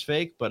 Sounds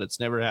fake, but it's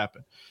never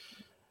happened.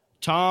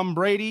 Tom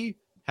Brady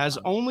has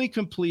only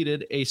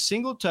completed a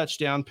single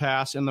touchdown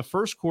pass in the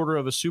first quarter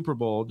of a Super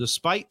Bowl,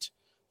 despite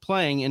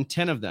playing in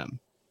 10 of them.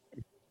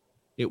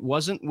 It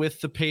wasn't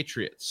with the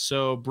Patriots.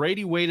 So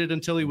Brady waited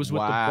until he was with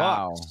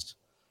Wow. the Bucs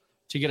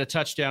to get a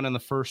touchdown in the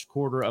first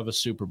quarter of a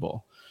Super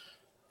Bowl.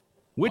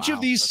 Which Wow.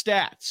 of these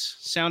stats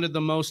sounded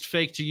the most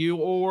fake to you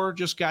or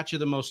just got you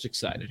the most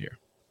excited here?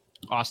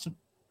 Austin?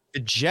 The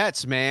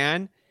Jets,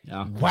 man.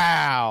 Yeah.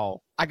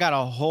 Wow. I got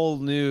a whole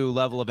new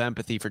level of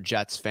empathy for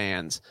Jets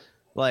fans.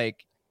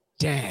 Like,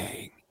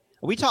 dang.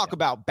 We talk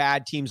about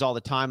bad teams all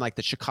the time, like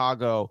the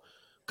Chicago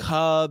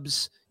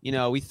Cubs. You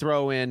know, we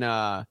throw in,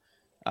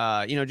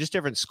 just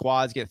different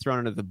squads get thrown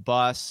under the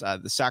bus,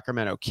 the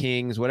Sacramento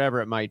Kings,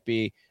 whatever it might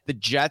be. The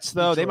Jets,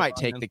 though, they Detroit might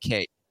take Lions. the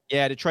cake.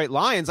 Yeah, Detroit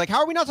Lions. Like, how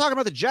are we not talking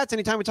about the Jets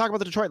anytime we talk about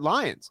the Detroit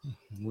Lions?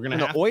 We're going And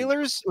to the have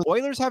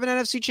Oilers have an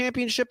NFC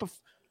championship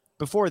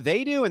before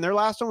they do, and their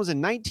last one was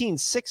in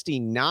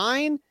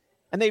 1969,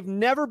 and they've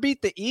never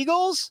beat the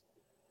Eagles?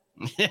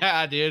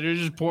 Yeah, dude, you're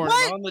just pouring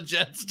What? on the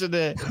Jets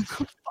today.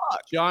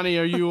 Johnny,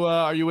 are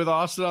you with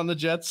Austin on the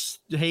Jets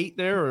hate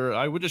there, or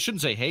I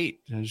shouldn't say hate,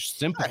 just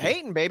They're sympathy.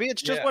 hating, baby.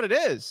 It's just Yeah. what it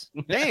is.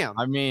 Damn.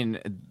 I mean,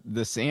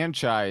 the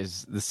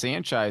Sanchez.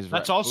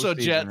 That's also postseason-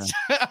 Jets.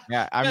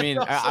 Yeah, I mean,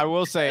 I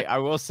will say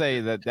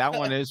that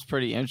one is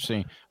pretty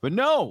interesting. But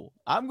no,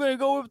 I'm going to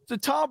go with the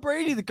Tom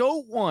Brady, the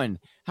GOAT one.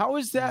 How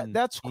is that?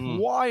 That's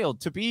wild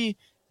to be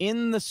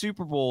in the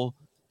Super Bowl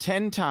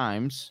 10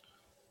 times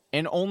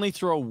and only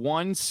throw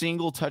one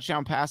single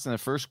touchdown pass in the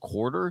first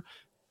quarter.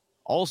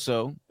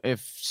 Also,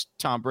 if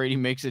Tom Brady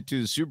makes it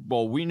to the Super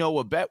Bowl, we know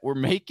what bet we're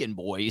making,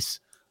 boys.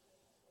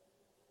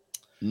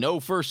 No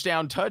first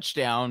down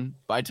touchdown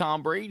by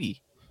Tom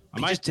Brady. I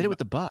just did it with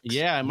the Bucks.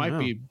 Yeah, I don't might know.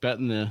 be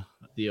betting the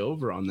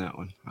over on that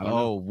one. I don't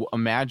know.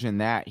 Imagine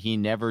that. He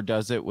never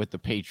does it with the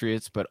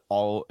Patriots, but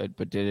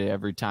did it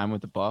every time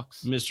with the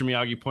Bucks. Mr.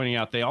 Miyagi pointing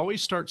out they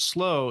always start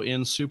slow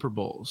in Super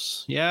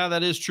Bowls. Yeah,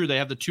 that is true. They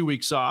have the 2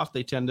 weeks off.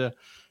 They tend to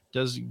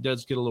does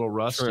get a little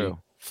rusty. True.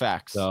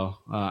 Facts. So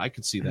I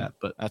could see that,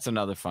 but That's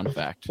another fun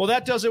fact. well,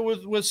 that does it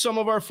with some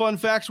of our fun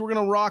facts. We're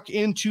going to rock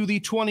into the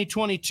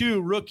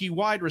 2022 rookie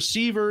wide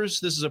receivers.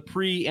 This is a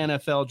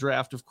pre-NFL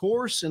draft, of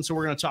course, and so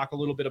we're going to talk a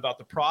little bit about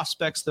the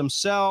prospects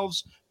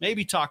themselves,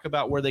 maybe talk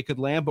about where they could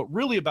land, but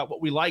really about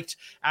what we liked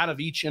out of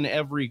each and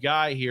every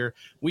guy here.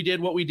 We did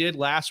what we did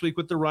last week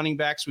with the running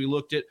backs. We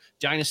looked at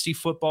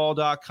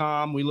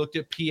dynastyfootball.com. We looked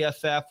at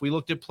PFF. We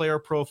looked at Player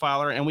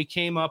Profiler, and we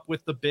came up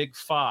with the big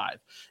five.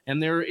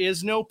 And there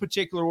is no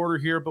particular order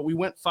here, but we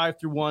went 5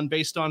 through 1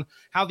 based on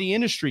how the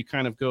industry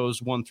kind of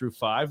goes 1 through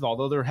 5,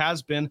 although there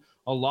has been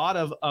a lot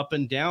of up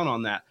and down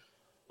on that.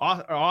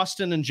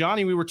 Austin and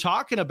Johnny, we were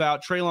talking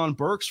about Treylon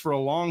Burks for a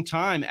long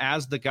time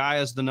as the guy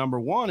as the number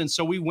one. And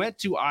so we went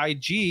to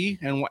IG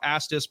and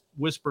asked us,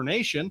 Whisper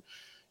Nation,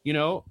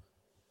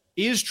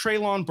 is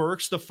Treylon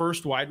Burks the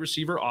first wide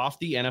receiver off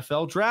the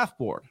NFL draft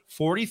board?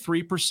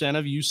 43%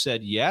 of you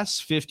said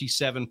yes.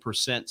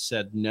 57%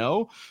 said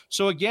no.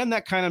 So again,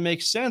 that kind of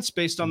makes sense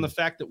based on the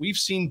fact that we've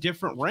seen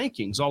different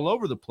rankings all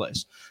over the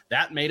place.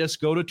 That made us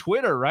go to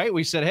Twitter, right?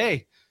 We said,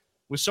 hey,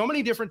 with so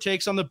many different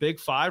takes on the big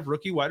five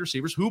rookie wide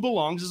receivers, who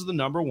belongs as the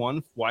number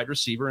one wide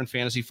receiver in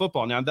fantasy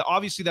football? Now,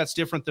 obviously that's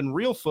different than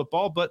real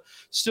football, but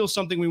still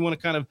something we want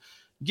to kind of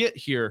get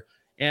here.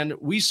 And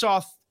we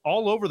saw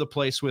all over the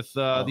place with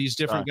these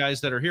different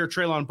guys that are here.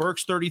 Treylon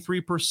Burks,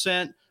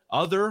 33%.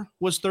 Other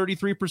was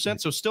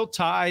 33%, so still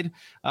tied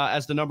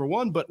as the number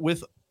one, but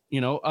with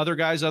other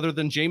guys other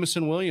than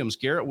Jameson Williams,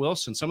 Garrett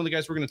Wilson, some of the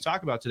guys we're going to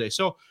talk about today.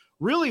 So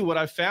really what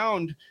I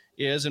found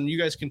is, and you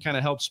guys can kind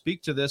of help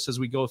speak to this as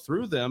we go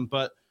through them,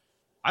 but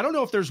I don't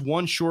know if there's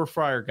one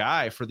surefire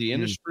guy for the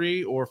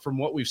industry or from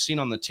what we've seen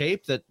on the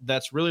tape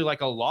that's really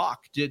like a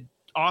lock. Did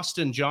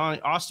Austin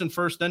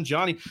first, then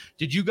Johnny,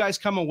 did you guys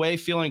come away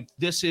feeling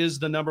this is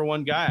the number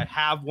one guy? I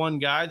have one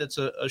guy that's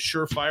a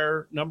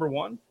surefire number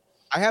one?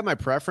 I have my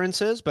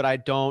preferences, but I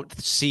don't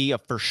see a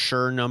for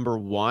sure number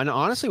one.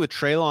 Honestly, with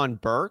Treylon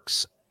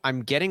Burks,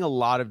 I'm getting a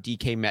lot of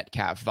DK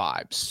Metcalf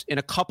vibes in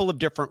a couple of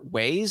different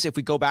ways. If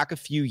we go back a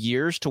few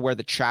years to where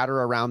the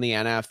chatter around the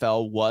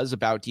NFL was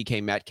about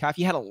DK Metcalf,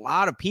 you had a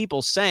lot of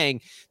people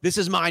saying, this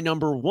is my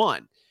number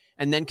one.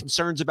 And then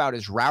concerns about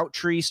his route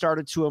tree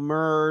started to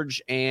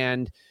emerge.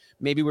 And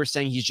maybe we're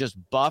saying he's just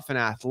buff and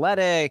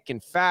athletic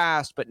and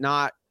fast, but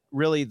not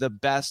really the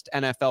best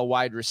NFL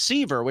wide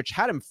receiver, which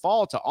had him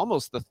fall to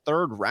almost the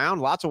third round.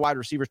 Lots of wide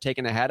receivers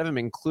taken ahead of him,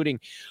 including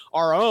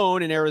our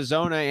own in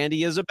Arizona,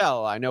 Andy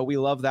Isabella. I know we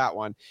love that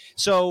one.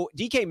 So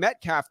DK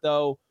Metcalf,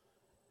 though,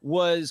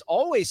 was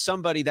always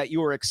somebody that you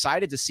were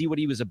excited to see what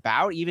he was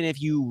about, even if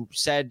you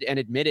said and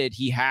admitted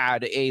he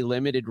had a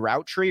limited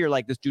route tree. You're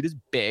like, this dude is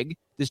big.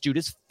 This dude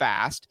is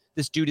fast.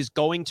 This dude is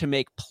going to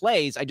make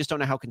plays. I just don't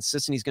know how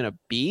consistent he's going to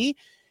be.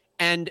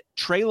 And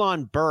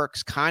Treylon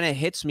Burks kind of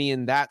hits me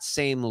in that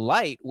same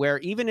light, where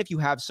even if you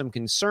have some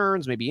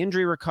concerns, maybe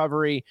injury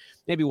recovery,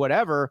 maybe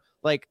whatever,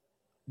 like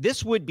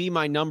this would be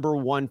my number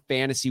one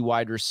fantasy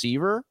wide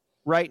receiver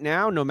right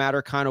now, no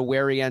matter kind of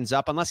where he ends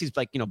up, unless he's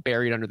like,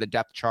 buried under the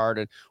depth chart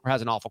or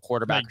has an awful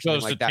quarterback, like or something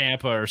goes like to that.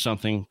 Tampa or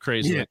something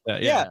crazy like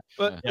that.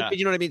 But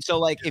you know what I mean? So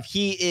like if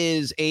he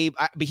is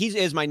but he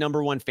is my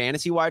number one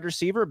fantasy wide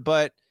receiver,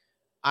 but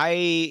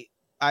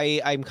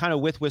I'm kind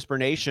of with Whisper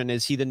Nation.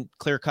 Is he the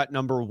clear-cut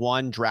number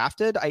one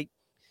drafted? I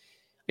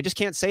just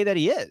can't say that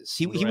he is.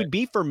 He would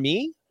be for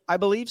me, I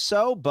believe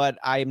so, but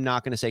I'm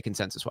not going to say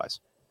consensus-wise.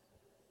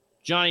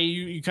 Johnny,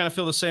 you kind of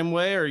feel the same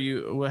way, or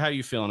how are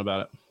you feeling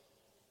about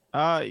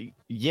it?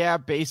 Yeah,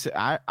 basically,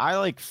 I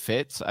like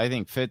Fitz. I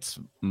think Fitz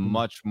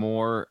much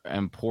more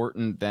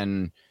important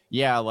than,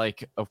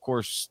 like, of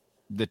course,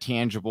 the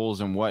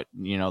tangibles and what,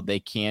 they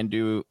can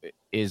do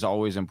is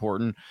always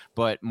important,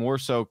 but more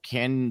so,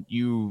 can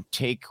you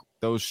take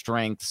those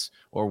strengths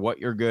or what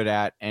you're good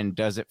at, and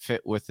does it fit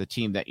with the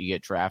team that you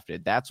get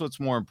drafted? That's what's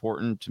more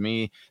important to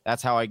me.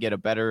 That's how I get a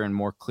better and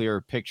more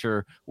clear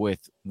picture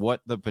with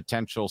what the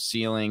potential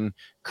ceiling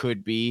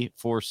could be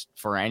for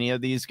any of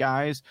these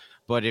guys.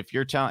 But if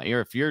you're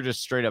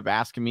just straight up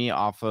asking me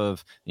off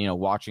of,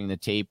 watching the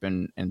tape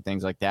and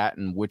things like that,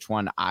 and which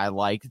one I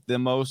like the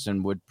most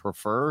and would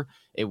prefer,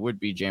 it would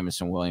be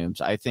Jameson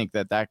Williams. I think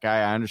that guy,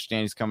 I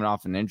understand he's coming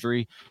off an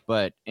injury,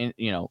 but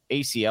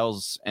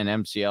ACLs and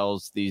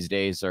MCLs these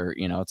days are,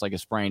 it's like a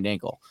sprained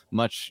ankle,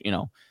 much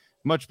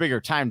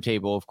bigger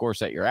timetable, of course,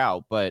 that you're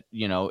out, but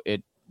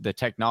the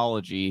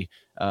technology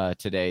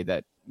today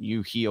that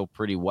you heal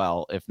pretty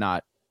well, if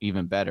not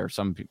even better.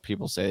 Some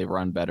people say they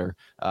run better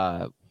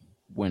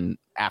when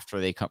after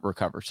they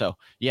recover. So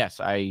yes,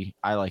 I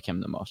like him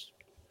the most.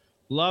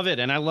 Love it.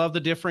 And I love the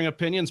differing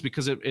opinions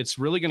because it's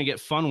really going to get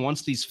fun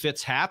once these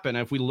fits happen.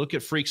 If we look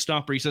at Freak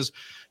Stomper, he says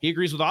he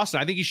agrees with Austin.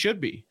 I think he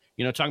should be.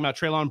 Talking about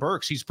Treylon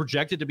Burks, he's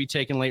projected to be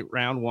taken late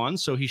round one,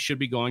 so he should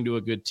be going to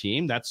a good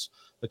team. That's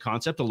the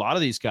concept. A lot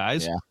of these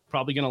guys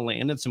probably going to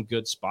land in some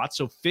good spots.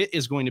 So fit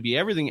is going to be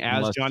everything, as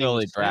unless Johnny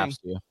Philly drafts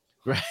you.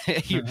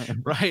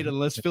 Right,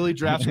 unless Philly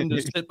drafts him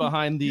to sit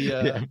behind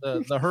the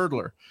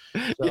hurdler.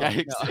 So,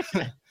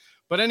 exactly.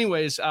 But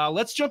anyways,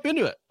 let's jump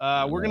into it.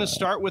 We're going to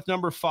start with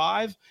number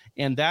 5,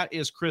 and that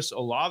is Chris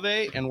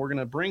Olave. And we're going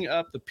to bring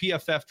up the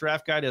PFF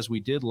draft guide as we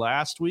did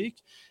last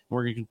week. And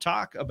we're going to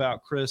talk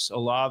about Chris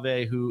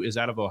Olave, who is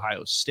out of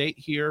Ohio State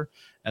here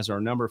as our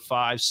number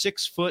 5,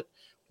 6 foot,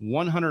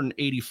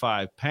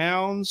 185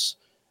 pounds.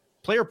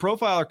 Player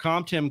profiler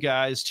comped him,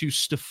 guys, to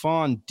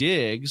Stephon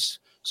Diggs.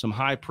 Some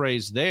high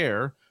praise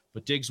there,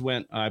 but Diggs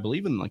went, I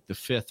believe, in like the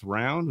 5th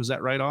round. Was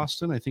that right,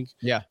 Austin? I think.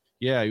 Yeah,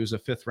 he was a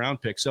 5th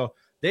round pick. So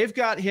they've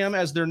got him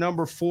as their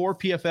number 4.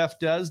 PFF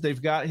does.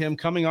 They've got him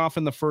coming off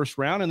in the 1st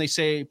round, and they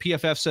say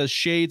PFF says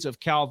shades of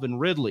Calvin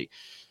Ridley.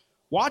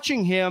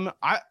 Watching him,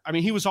 I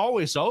mean, he was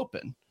always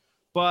open,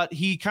 but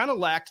he kind of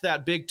lacked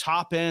that big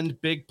top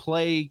end, big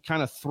play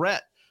kind of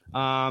threat.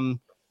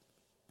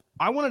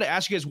 I wanted to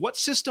ask you guys, what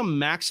system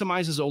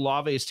maximizes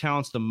Olave's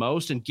talents the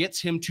most and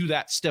gets him to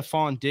that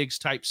Stephon Diggs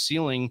type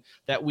ceiling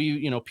that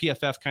we,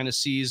 PFF kind of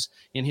sees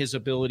in his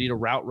ability to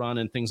route run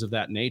and things of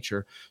that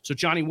nature? So,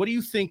 Johnny, what do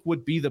you think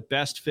would be the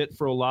best fit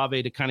for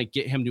Olave to kind of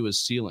get him to his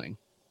ceiling?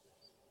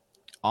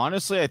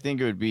 Honestly, I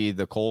think it would be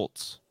the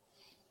Colts.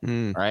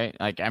 Right?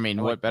 Like, I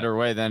mean, what better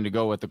way than to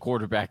go with the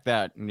quarterback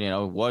that,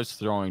 was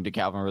throwing to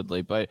Calvin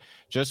Ridley? But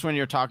just when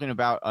you're talking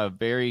about a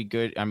very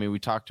good, I mean, we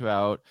talked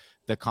about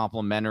the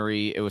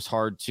complementary, it was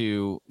hard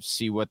to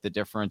see what the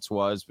difference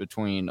was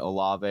between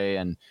Olave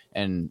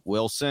and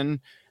Wilson.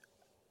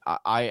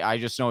 I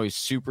just know he's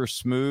super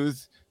smooth.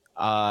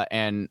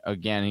 And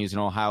again, he's an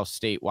Ohio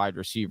State wide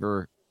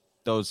receiver.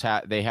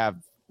 They have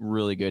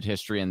really good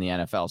history in the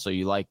NFL. So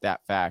you like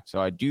that fact.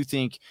 So I do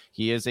think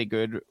he is a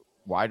good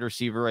wide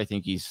receiver. I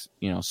think he's,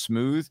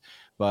 smooth,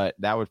 but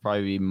that would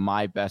probably be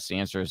my best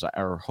answer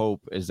or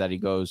hope is that he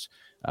goes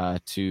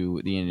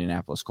to the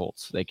Indianapolis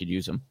Colts. They could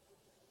use him.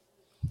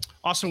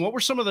 Austin, what were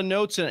some of the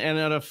notes and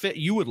a fit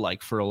you would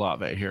like for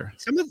Olave here?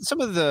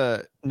 Some of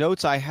the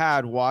notes I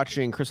had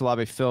watching Chris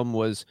Olave film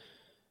was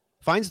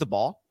finds the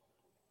ball,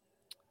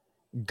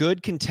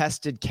 good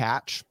contested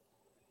catch,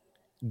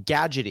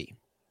 gadgety.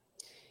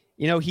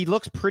 He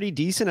looks pretty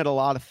decent at a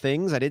lot of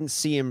things. I didn't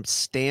see him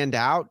stand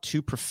out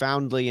too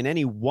profoundly in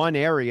any one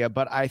area,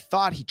 but I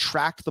thought he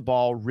tracked the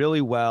ball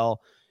really well,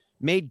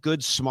 made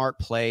good, smart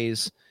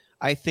plays.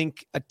 I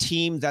think a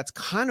team that's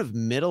kind of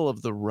middle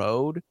of the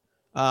road.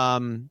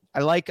 I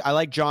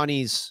like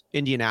Johnny's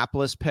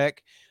Indianapolis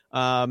pick.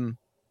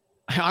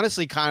 I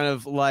honestly kind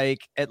of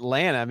like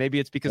Atlanta. Maybe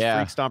it's because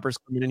Freak Stompers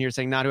coming in here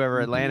saying not whoever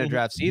Atlanta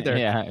drafts either.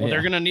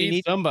 They're going to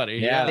need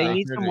somebody. They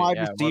need some wide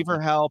receiver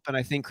help, and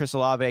I think Chris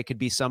Olave could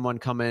be someone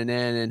coming in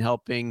and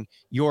helping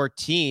your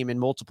team in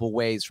multiple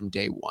ways from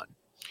day one.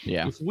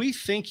 Yeah. If we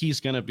think he's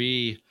going to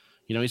be,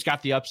 he's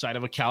got the upside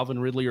of a Calvin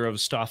Ridley or of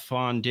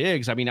Stephon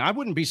Diggs. I mean, I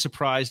wouldn't be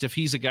surprised if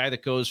he's a guy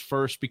that goes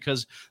first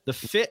because the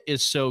fit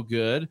is so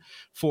good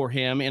for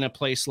him in a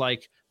place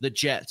like the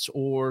Jets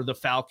or the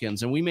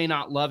Falcons. And we may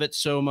not love it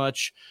so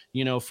much,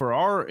 in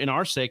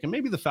our sake, and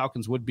maybe the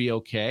Falcons would be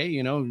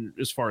okay,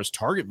 as far as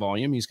target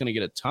volume, he's going to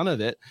get a ton of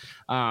it.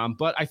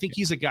 But I think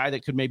he's a guy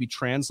that could maybe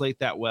translate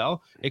that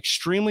well.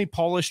 Extremely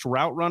polished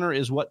route runner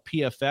is what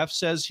PFF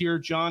says here,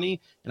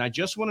 Johnny. And I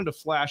just wanted to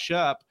flash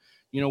up,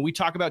 we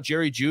talk about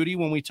Jerry Jeudy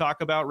when we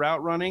talk about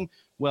route running.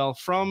 Well,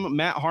 from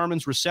Matt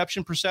Harmon's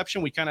reception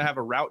perception, we kind of have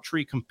a route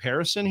tree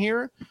comparison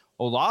here.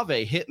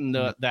 Olave hitting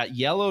that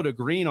yellow to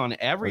green on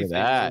everything.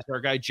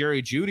 Our guy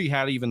Jerry Jeudy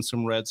had even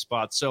some red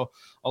spots. So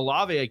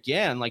Olave,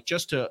 again, like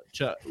just to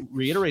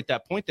reiterate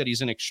that point that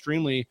he's an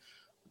extremely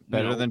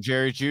better than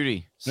Jerry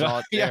Jeudy. Saw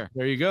it there.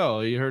 There you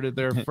go. You heard it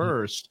there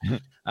first.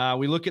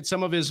 We look at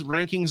some of his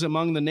rankings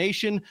among the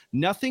nation.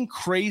 Nothing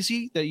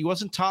crazy that he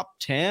wasn't top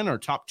 10 or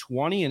top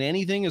 20 in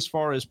anything as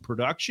far as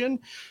production.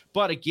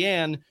 But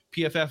again,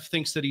 PFF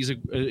thinks that he's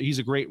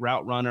a great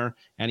route runner,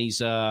 and he's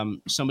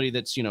somebody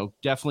that's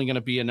definitely going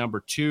to be a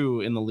number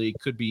 2 in the league.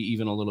 Could be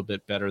even a little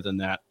bit better than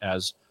that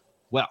as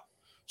well.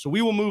 So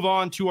we will move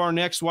on to our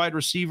next wide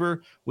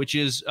receiver, which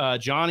is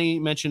Johnny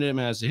mentioned him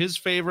as his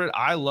favorite.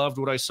 I loved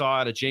what I saw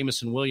out of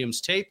Jameson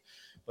Williams tape,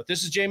 but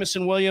this is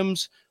Jameson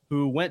Williams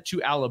who went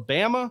to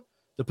Alabama.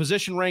 The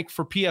position rank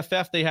for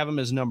PFF, they have him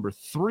as number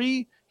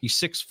 3. He's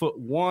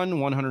 6'1",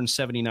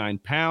 179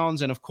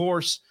 pounds. And of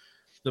course,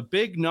 the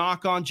big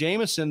knock on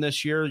Jameson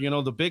this year,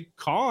 the big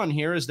con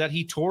here is that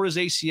he tore his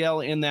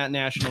ACL in that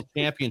national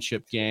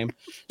championship game.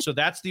 So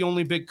that's the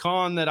only big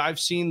con that I've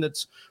seen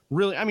that's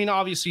really,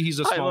 obviously he's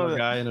a smaller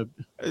guy.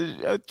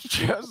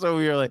 So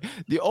we were like,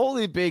 the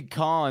only big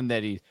con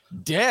that he's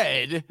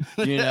dead,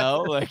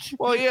 like.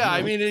 Well, yeah,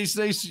 he's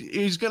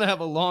going to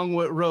have a long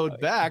road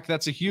back.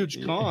 That's a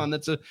huge con.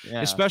 That's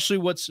especially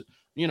what's,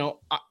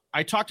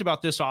 I talked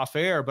about this off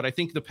air, but I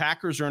think the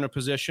Packers are in a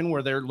position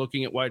where they're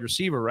looking at wide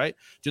receiver, right?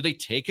 Do they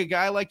take a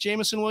guy like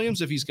Jameson Williams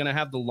if he's going to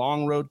have the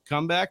long road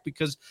comeback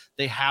because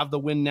they have the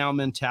win now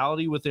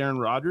mentality with Aaron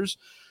Rodgers?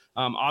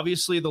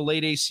 Obviously, the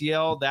late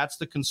ACL, that's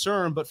the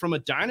concern. But from a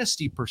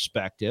dynasty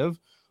perspective,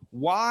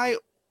 why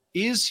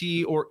is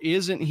he or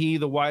isn't he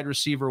the wide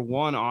receiver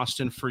 1,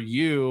 Austin, for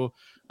you?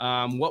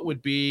 What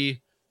would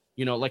be,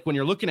 like when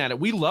you're looking at it,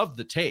 we love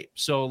the tape.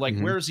 So,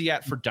 where is he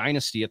at for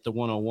dynasty at the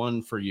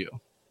 101 for you?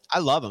 I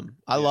love him.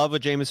 I love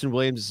what Jameson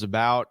Williams is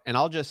about. And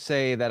I'll just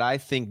say that I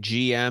think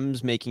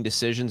GMs making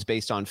decisions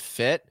based on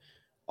fit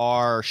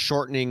are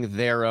shortening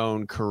their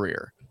own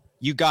career.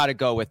 You got to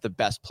go with the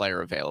best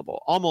player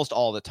available almost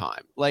all the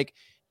time.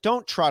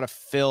 Don't try to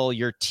fill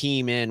your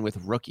team in with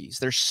rookies.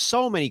 There's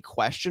so many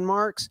question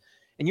marks.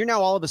 And you're now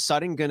all of a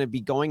sudden going to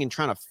be going and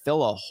trying to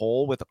fill a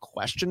hole with a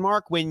question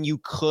mark when you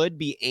could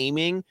be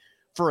aiming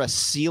for a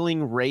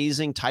ceiling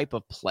raising type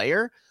of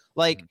player.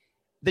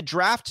 The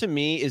draft to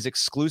me is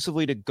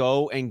exclusively to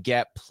go and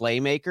get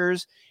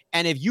playmakers.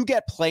 And if you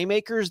get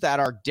playmakers that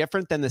are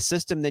different than the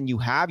system than you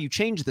have, you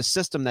change the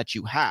system that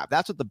you have.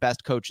 That's what the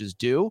best coaches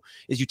do,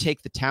 is you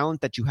take the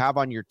talent that you have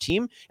on your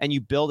team and you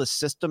build a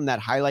system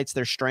that highlights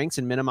their strengths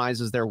and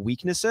minimizes their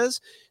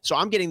weaknesses. So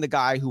I'm getting the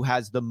guy who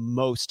has the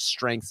most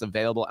strengths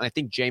available. And I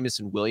think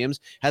Jameson Williams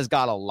has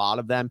got a lot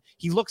of them.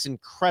 He looks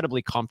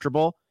incredibly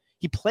comfortable.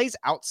 He plays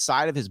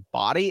outside of his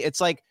body.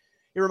 It's like,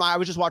 I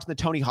was just watching the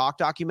Tony Hawk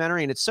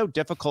documentary, and it's so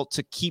difficult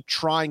to keep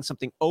trying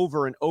something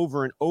over and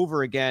over and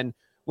over again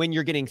when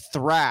you're getting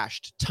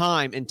thrashed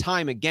time and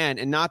time again,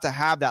 and not to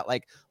have that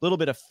little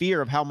bit of fear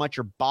of how much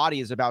your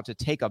body is about to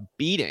take a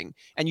beating.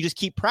 And you just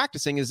keep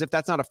practicing as if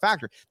that's not a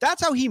factor.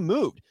 That's how he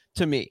moved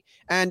to me.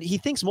 And he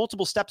thinks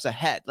multiple steps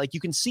ahead. You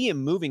can see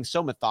him moving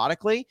so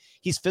methodically.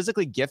 He's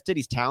physically gifted.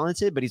 He's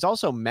talented, but he's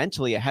also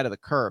mentally ahead of the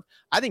curve.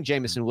 I think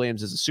Jameson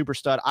Williams is a super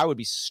stud. I would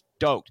be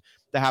stoked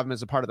to have him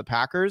as a part of the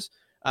Packers.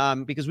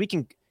 because we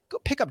can go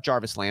pick up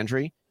Jarvis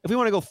Landry. If we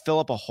want to go fill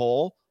up a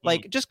hole,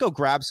 like just go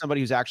grab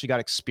somebody who's actually got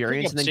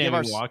experience and then give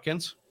us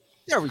Watkins.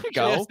 There we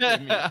go.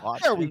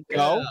 There we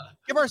go. Yeah.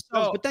 Give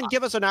ourselves, but then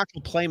give us an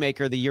actual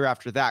playmaker the year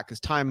after that, because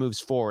time moves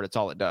forward. It's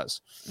all it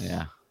does.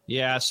 Yeah.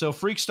 Yeah, so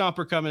Freak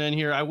Stomper coming in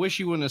here. I wish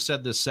you wouldn't have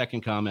said this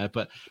second comment,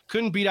 but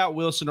couldn't beat out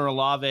Wilson or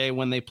Olave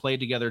when they played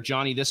together.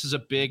 Johnny, this is a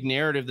big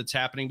narrative that's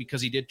happening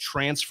because he did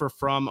transfer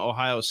from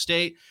Ohio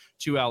State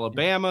to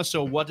Alabama.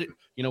 So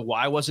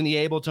why wasn't he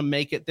able to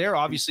make it there?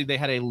 Obviously, they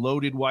had a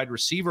loaded wide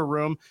receiver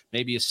room,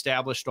 maybe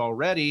established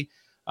already.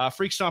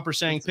 Freak Stomper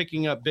saying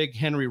picking up big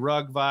Henry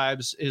Rugg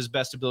vibes. His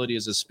best ability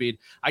is his speed.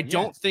 I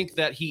don't think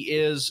that he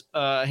is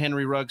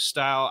Henry Ruggs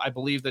style. I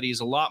believe that he's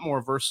a lot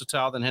more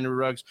versatile than Henry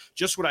Ruggs.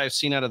 Just what I've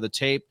seen out of the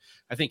tape.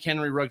 I think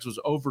Henry Ruggs was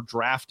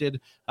overdrafted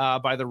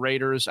by the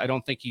Raiders. I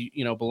don't think he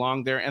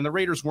belonged there. And the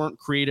Raiders weren't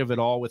creative at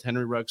all with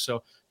Henry Ruggs.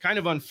 So kind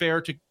of unfair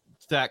to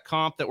that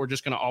comp that we're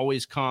just going to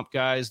always comp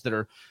guys that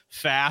are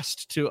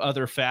fast to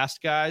other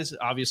fast guys.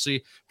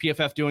 Obviously,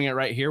 PFF doing it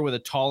right here with a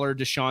taller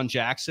Deshaun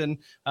Jackson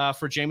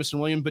for Jameson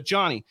Williams. But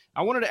Johnny,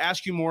 I wanted to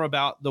ask you more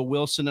about the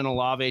Wilson and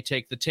Olave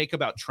take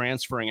about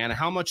transferring and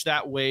how much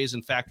that weighs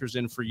and factors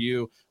in for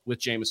you with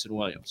Jameson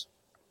Williams.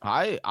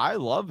 I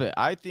love it.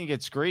 I think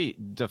it's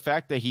great. The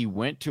fact that he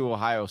went to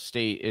Ohio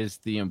State is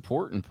the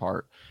important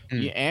part.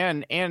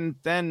 And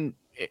then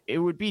it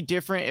would be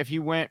different if he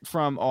went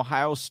from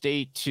Ohio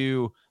State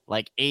to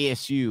like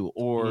ASU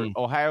or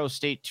Ohio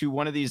State to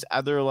one of these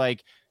other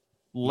like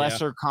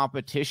lesser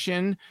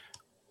competition.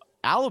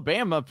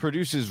 Alabama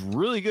produces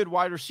really good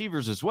wide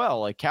receivers as well.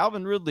 Like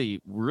Calvin Ridley,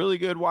 really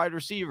good wide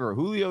receiver.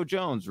 Julio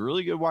Jones,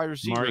 really good wide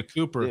receiver.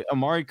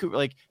 Amari Cooper,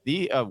 like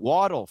the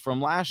Waddle from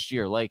last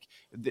year. Like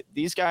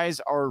these guys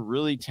are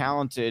really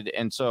talented.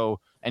 And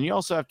you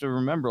also have to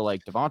remember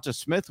like Devonta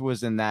Smith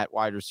was in that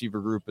wide receiver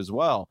group as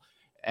well.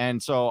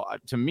 And so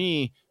to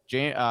me,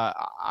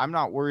 I'm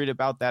not worried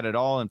about that at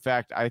all. In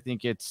fact, I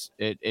think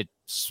it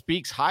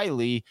speaks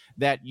highly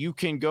that you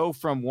can go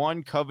from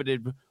one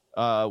coveted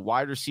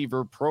wide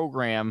receiver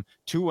program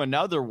to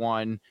another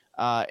one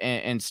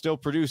and still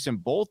produce in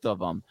both of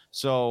them.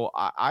 So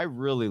I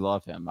really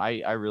love him.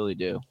 I really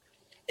do.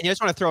 And I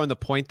just want to throw in the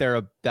point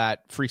there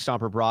that Freak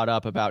Stomper brought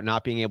up about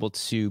not being able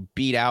to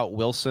beat out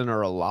Wilson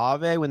or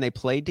Olave when they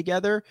played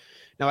together.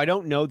 Now, I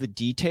don't know the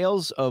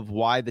details of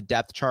why the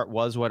depth chart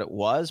was what it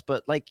was,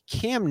 but like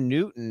Cam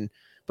Newton,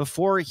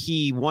 before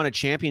he won a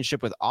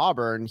championship with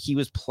Auburn, he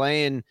was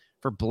playing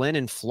for Blinn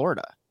in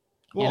Florida.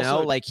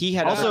 Like he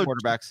had other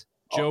quarterbacks.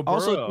 Joe Burrow.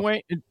 Also,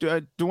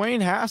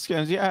 Dwayne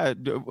Haskins,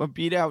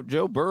 beat out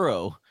Joe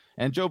Burrow,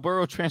 and Joe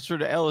Burrow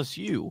transferred to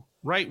LSU.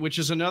 Right, which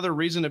is another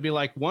reason to be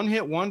like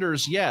one-hit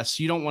wonders. Yes,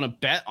 you don't want to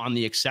bet on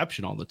the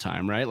exception all the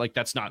time, right? Like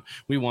that's not,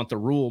 we want the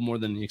rule more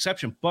than the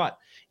exception. But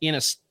in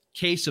a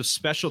case of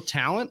special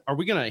talent, are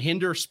we going to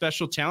hinder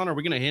special talent? Are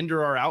we going to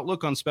hinder our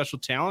outlook on special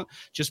talent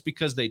just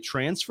because they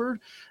transferred?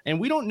 And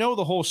we don't know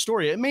the whole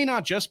story. It may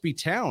not just be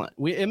talent.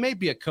 It may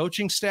be a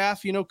coaching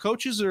staff.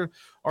 Coaches are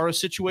a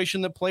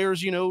situation that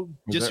players,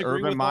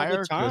 disagree with all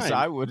the time.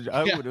 I would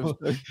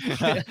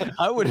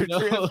have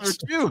transferred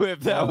too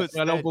if that was.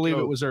 I don't believe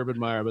it was Urban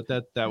Meyer, but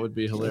that would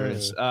be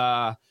hilarious.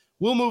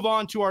 We'll move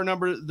on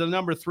to the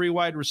number 3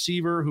 wide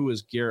receiver, who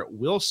is Garrett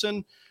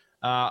Wilson.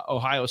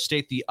 Ohio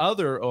State, the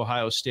other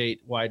Ohio State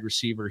wide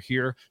receiver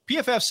here.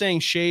 PFF saying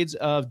shades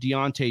of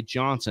Deontay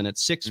Johnson at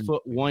 6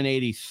 foot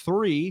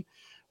 183.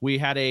 We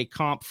had a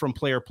comp from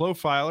Player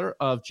Profiler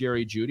of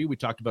Jerry Jeudy. We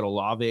talked about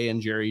Olave and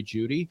Jerry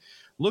Jeudy.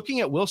 Looking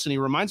at Wilson, he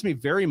reminds me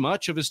very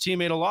much of his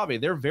teammate Olave.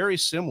 They're very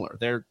similar.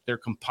 They're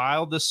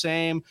compiled the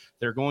same.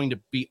 They're going to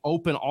be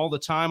open all the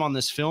time on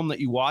this film that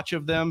you watch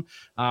of them.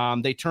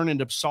 They turn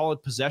into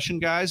solid possession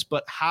guys.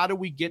 But how do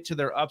we get to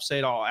their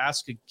upside? I'll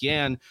ask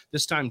again,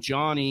 this time,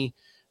 Johnny,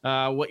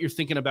 what you're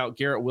thinking about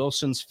Garrett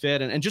Wilson's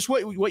fit and just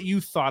what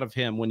you thought of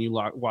him when you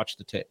watched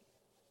the tape.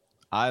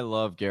 I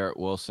love Garrett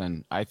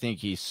Wilson. I think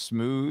he's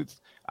smooth.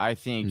 I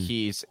think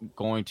he's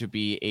going to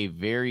be a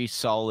very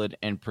solid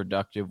and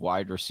productive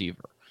wide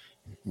receiver.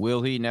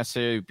 Will he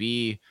necessarily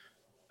be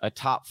a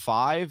top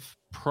 5?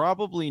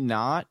 Probably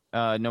not.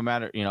 No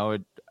matter,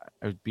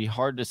 it'd be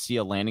hard to see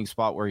a landing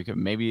spot where he could,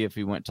 maybe if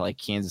he went to like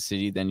Kansas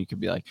City, then you could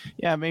be like,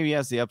 yeah, maybe he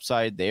has the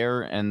upside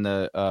there and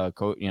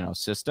the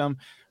system.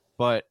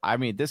 But I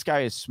mean, this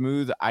guy is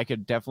smooth. I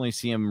could definitely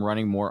see him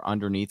running more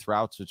underneath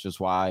routes, which is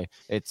why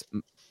it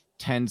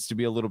tends to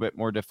be a little bit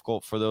more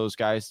difficult for those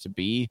guys to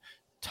be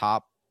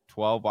top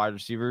 12 wide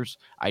receivers.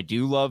 I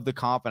do love the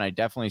comp, and I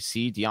definitely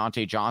see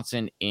Deontay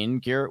Johnson in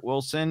Garrett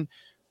Wilson,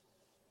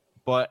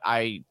 but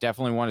I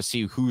definitely want to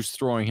see who's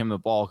throwing him the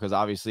ball, because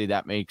obviously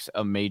that makes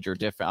a major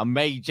difference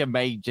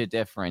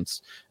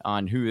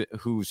on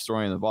who's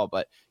throwing the ball.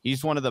 But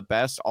he's one of the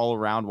best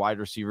all-around wide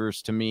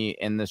receivers to me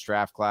in this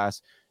draft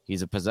class.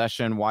 He's a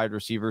possession wide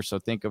receiver, so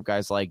think of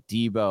guys like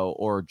Debo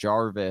or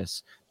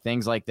Jarvis,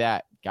 things like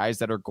that, guys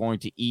that are going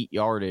to eat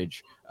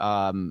yardage,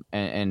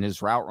 and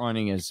his route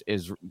running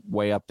is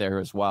way up there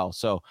as well.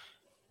 So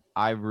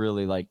I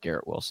really like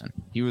Garrett Wilson.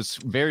 He was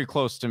very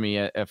close to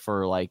me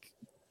for like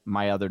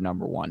my other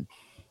number 1.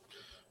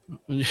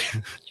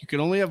 You can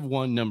only have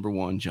one number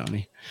one,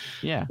 Johnny.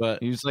 Yeah,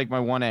 but he was like my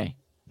 1A.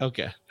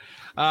 Okay.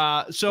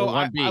 So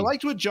I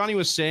liked what Johnny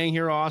was saying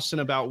here, Austin,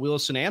 about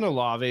Wilson and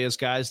Olave as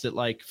guys that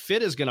like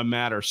fit is going to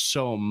matter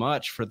so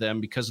much for them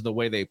because of the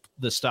way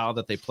the style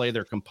that they play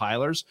their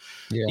compilers.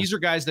 Yeah. These are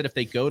guys that if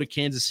they go to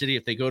Kansas City,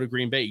 if they go to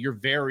Green Bay, you're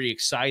very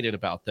excited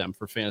about them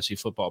for fantasy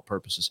football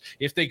purposes.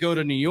 If they go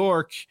to New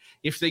York,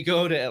 if they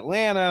go to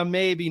Atlanta,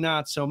 maybe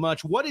not so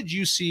much. What did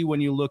you see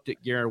when you looked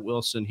at Garrett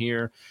Wilson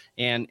here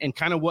and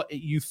kind of what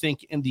you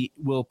think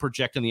will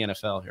project in the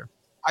NFL here?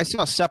 I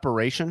saw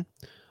separation.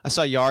 I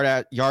saw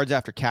yards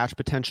after catch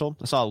potential.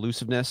 I saw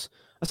elusiveness.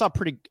 I saw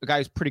a guy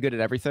who's pretty good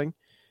at everything.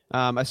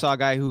 I saw a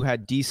guy who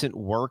had decent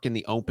work in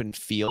the open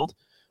field.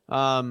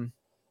 I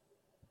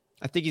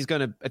think he's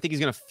gonna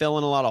fill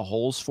in a lot of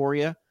holes for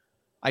you.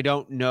 I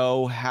don't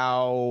know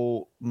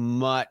how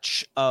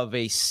much of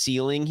a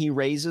ceiling he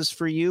raises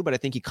for you, but I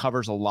think he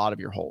covers a lot of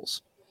your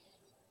holes.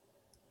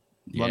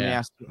 Let me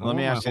ask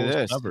you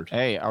this. Covered.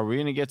 Hey, are we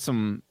gonna get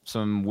some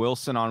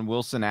Wilson on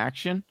Wilson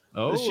action?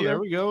 Oh, there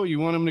we go.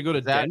 You want him to go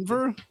to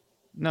Denver?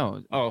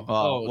 No.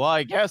 Well,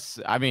 I guess.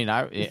 I mean,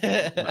 I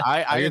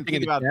didn't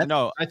think about that.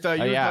 No, I thought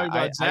you were talking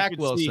about Zach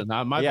Wilson.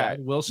 Not my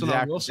bad. Wilson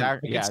on Wilson.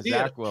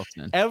 Zach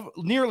Wilson.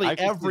 Nearly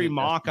every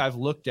mock I've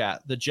looked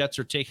at, the Jets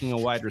are taking a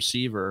wide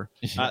receiver.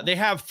 They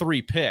have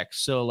 3 picks,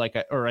 so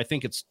I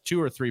think it's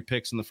 2 or 3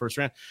 picks in the first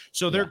round.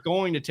 So they're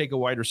going to take a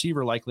wide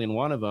receiver likely in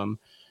one of them.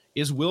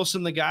 Is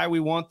Wilson the guy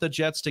we want the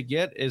Jets to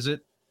get? Is it?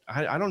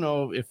 I don't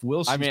know if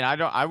Wilson. I mean,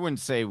 I wouldn't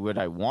say would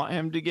I want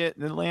him to get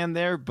the land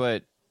there,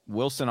 but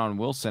Wilson on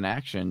Wilson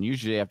action,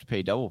 usually you have to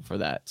pay double for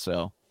that.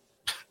 So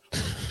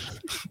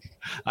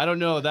I don't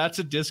know. That's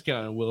a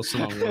discount on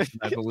Wilson on Wilson,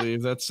 I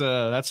believe. That's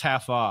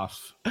half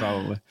off,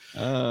 probably.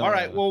 All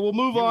right. Well, we'll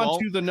move on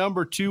to the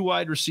number 2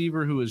 wide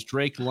receiver, who is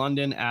Drake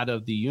London out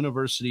of the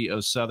University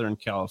of Southern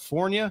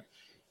California.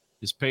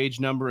 His page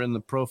number in the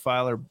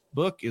profiler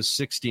book is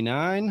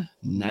 69.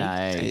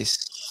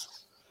 Nice.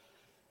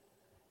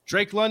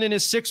 Drake London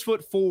is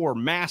 6'4",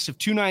 massive,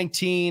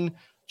 219,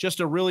 just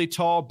a really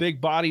tall,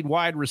 big-bodied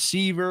wide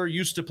receiver.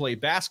 Used to play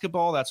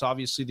basketball. That's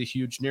obviously the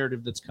huge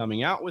narrative that's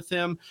coming out with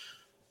him.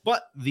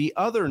 But the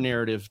other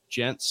narrative,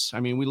 gents,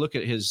 I mean, we look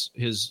at his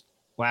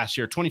last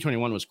year.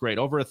 2021 was great.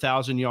 Over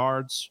 1,000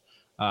 yards,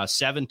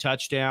 7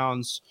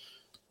 touchdowns.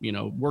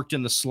 Worked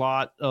in the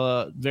slot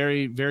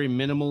very, very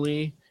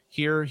minimally.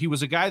 Here, he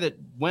was a guy that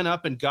went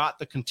up and got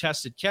the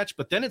contested catch,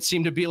 but then it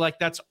seemed to be like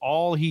that's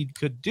all he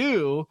could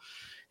do.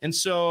 And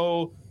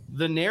so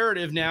the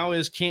narrative now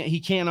is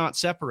he cannot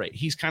separate.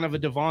 He's kind of a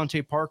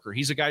Devontae Parker.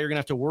 He's a guy you're going to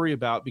have to worry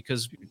about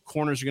because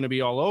corners are going to be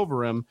all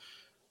over him.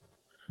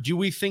 Do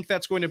we think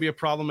that's going to be a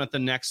problem at the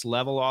next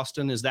level,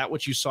 Austin? Is that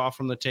what you saw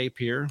from the tape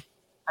here?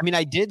 I mean,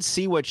 I did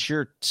see what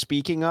you're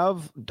speaking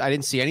of. I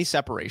didn't see any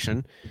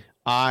separation.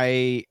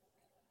 I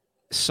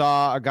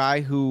saw a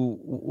guy who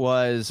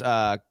was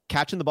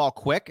catching the ball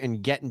quick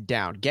and getting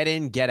down. Get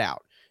in, get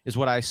out is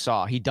what I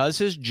saw. He does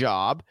his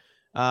job.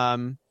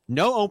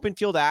 No open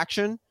field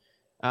action,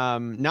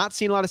 not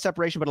seeing a lot of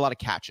separation, but a lot of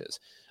catches.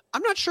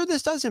 I'm not sure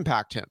this does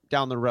impact him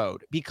down the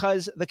road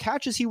because the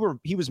catches he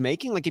was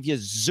making, like if you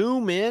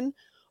zoom in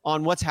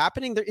on what's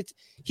happening there,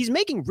 he's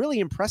making really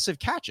impressive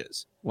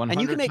catches. And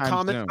you can make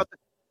comments about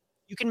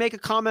you can make a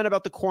comment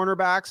about the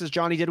cornerbacks as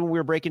Johnny did when we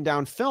were breaking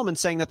down film and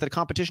saying that the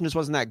competition just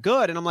wasn't that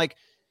good. And I'm like,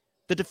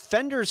 the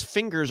defender's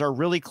fingers are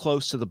really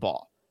close to the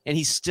ball and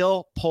he's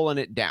still pulling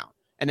it down.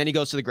 And then he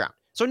goes to the ground.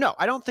 So no,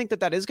 I don't think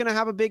that is going to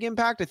have a big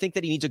impact. I think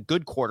that he needs a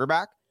good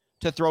quarterback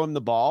to throw him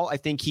the ball. I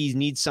think he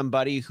needs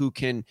somebody who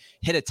can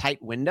hit a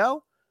tight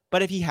window.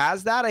 But if he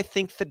has that, I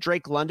think that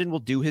Drake London will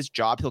do his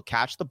job. He'll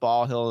catch the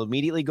ball. He'll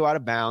immediately go out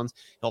of bounds.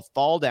 He'll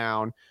fall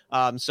down.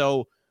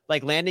 So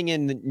like landing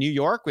in New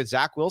York with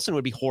Zach Wilson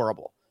would be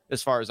horrible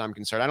as far as I'm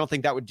concerned. I don't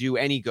think that would do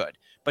any good.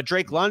 But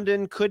Drake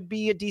London could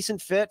be a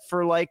decent fit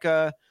for like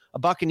a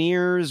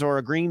Buccaneers or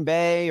a Green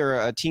Bay or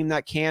a team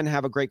that can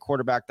have a great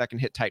quarterback that can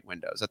hit tight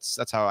windows.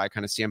 That's how I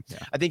kind of see him. Yeah.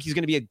 I think he's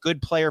going to be a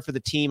good player for the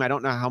team. I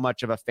don't know how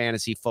much of a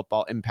fantasy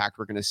football impact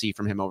we're going to see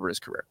from him over his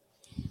career.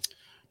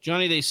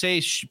 Johnny, they say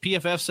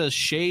PFF says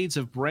shades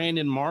of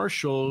Brandon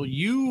Marshall.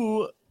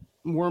 You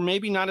were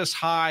maybe not as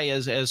high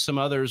as some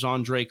others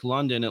on Drake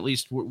London, at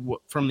least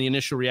from the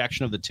initial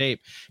reaction of the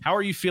tape. How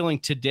are you feeling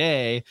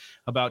today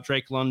about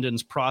Drake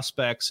London's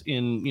prospects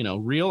in,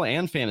 real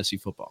and fantasy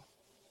football?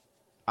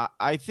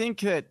 I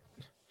think that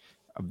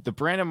the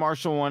Brandon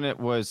Marshall one, it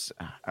was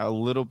a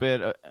little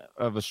bit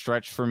of a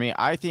stretch for me.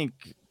 I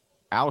think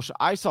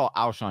I saw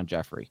Alshon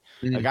Jeffrey,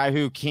 a guy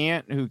who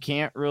can't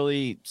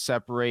really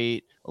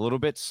separate, a little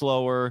bit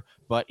slower,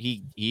 but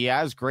he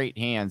has great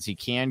hands. He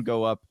can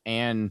go up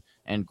and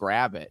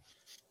grab it.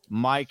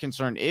 My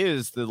concern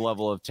is the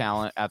level of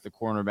talent at the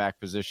cornerback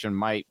position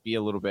might be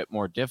a little bit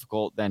more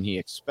difficult than he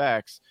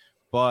expects,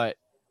 but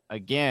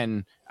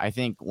again, I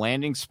think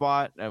landing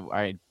spot,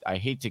 I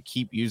hate to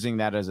keep using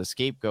that as a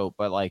scapegoat,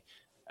 but like,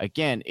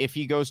 again, if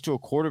he goes to a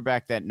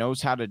quarterback that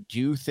knows how to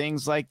do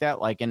things like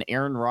that, like an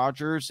Aaron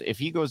Rodgers, if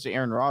he goes to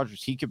Aaron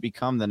Rodgers, he could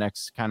become the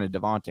next kind of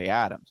Devontae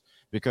Adams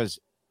because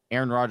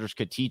Aaron Rodgers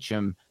could teach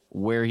him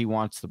where he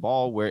wants the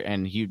ball,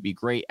 and he'd be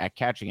great at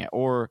catching it,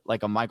 or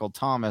like a Michael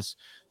Thomas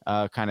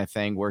kind of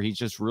thing where he's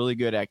just really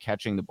good at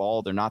catching the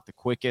ball. They're not the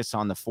quickest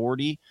on the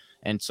 40.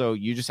 And so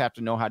you just have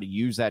to know how to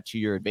use that to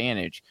your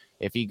advantage.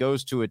 If he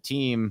goes to a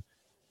team,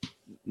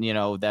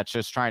 that's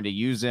just trying to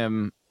use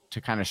him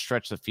to kind of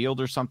stretch the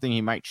field or something,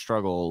 he might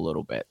struggle a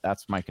little bit.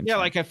 That's my concern. Yeah,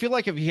 like I feel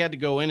like if he had to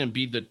go in and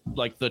be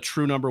the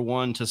true number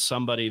one to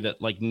somebody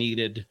that like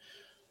needed,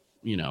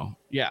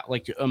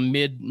 like a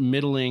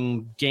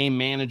middling game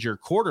manager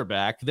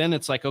quarterback, then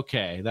it's like,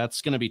 okay,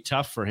 that's going to be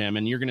tough for him.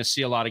 And you're going to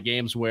see a lot of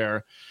games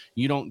where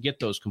you don't get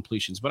those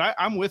completions. But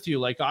I'm with you.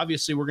 Like,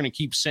 obviously, we're going to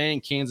keep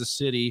saying Kansas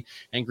City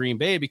and Green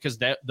Bay because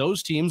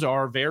those teams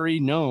are very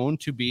known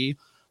to be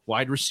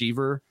wide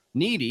receiver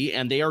needy,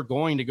 and they are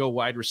going to go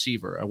wide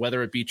receiver,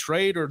 whether it be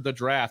trade or the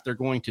draft. They're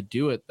going to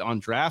do it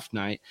on draft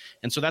night.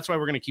 And so that's why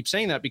we're going to keep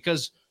saying that,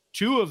 because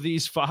 2 of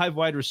these 5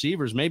 wide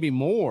receivers, maybe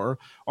more,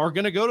 are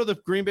going to go to the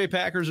Green Bay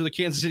Packers or the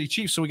Kansas City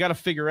Chiefs. So we got to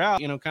figure out,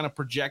 kind of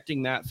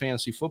projecting that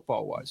fantasy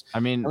football wise. I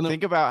mean,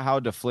 think about how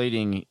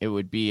deflating it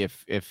would be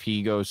if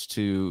he goes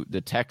to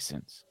the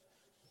Texans,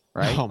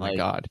 right? Oh my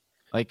God.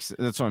 Like,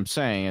 that's what I'm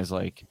saying is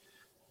like,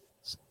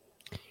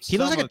 he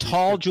looks like a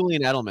tall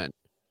Julian Edelman.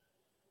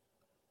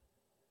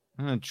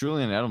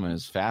 Julian Edelman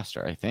is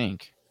faster, I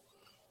think.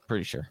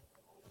 Pretty sure.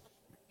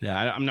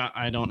 Yeah,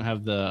 I don't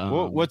have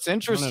the. What's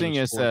interesting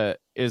is the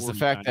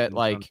fact that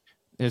like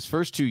his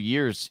first 2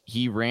 years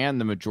he ran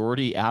the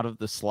majority out of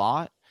the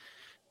slot,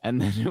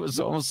 and then it was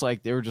almost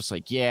like they were just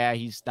like, yeah,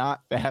 he's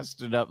not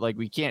fast enough. Like,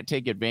 we can't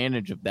take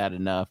advantage of that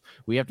enough.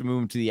 We have to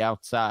move him to the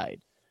outside,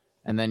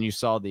 and then you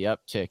saw the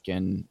uptick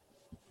in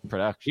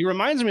production. He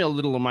reminds me a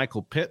little of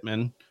Michael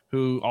Pittman,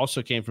 who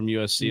also came from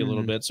USC a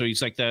little bit. So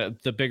he's like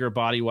the bigger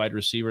body wide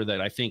receiver that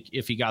I think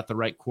if he got the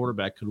right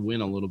quarterback could win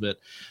a little bit.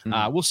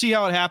 We'll see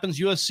how it happens.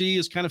 USC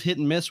is kind of hit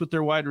and miss with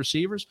their wide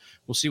receivers.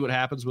 We'll see what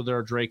happens with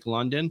our Drake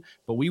London,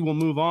 but we will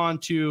move on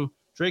to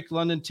Drake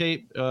London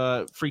tape.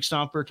 Freak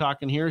Stomper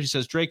talking here. He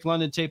says, Drake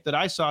London tape that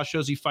I saw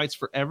shows he fights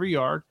for every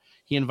yard.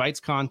 He invites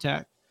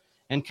contact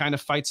and kind of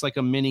fights like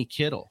a mini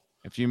Kittle.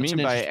 If you mean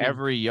by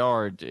every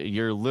yard,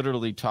 you're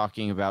literally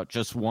talking about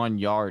just 1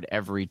 yard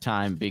every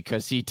time,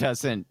 because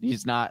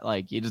it's not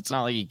like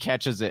he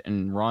catches it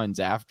and runs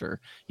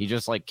after. He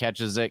just like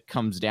catches it,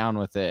 comes down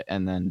with it,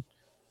 and then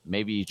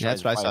maybe he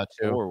tries to fight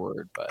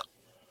forward. But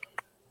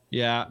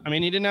yeah, I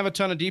mean, he didn't have a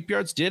ton of deep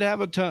yards, did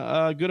have a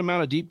good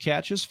amount of deep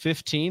catches,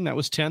 15. That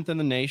was 10th in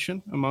the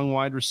nation among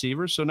wide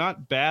receivers. So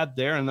not bad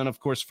there. And then, of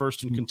course,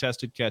 first in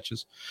contested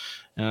catches.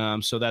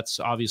 So that's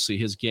obviously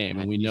his game,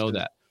 and we know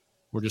that.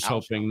 We're just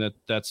hoping that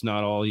that's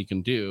not all he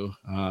can do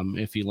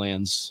if he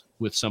lands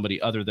with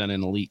somebody other than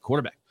an elite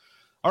quarterback.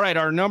 All right,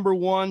 our number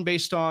one,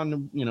 based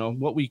on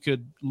what we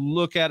could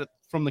look at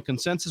from the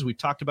consensus, we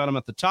talked about him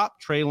at the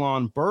top,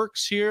 Treylon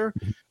Burks here.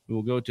 We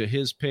will go to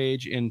his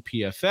page in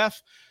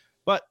PFF.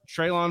 But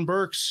Treylon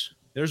Burks,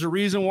 there's a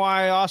reason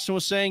why Austin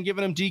was saying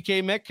giving him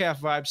DK Metcalf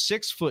vibes,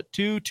 6'2",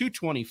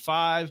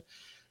 225.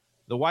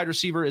 The wide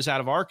receiver is out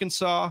of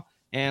Arkansas.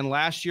 And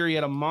last year he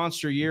had a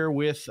monster year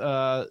with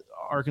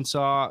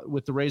Arkansas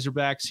with the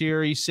Razorbacks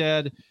here. He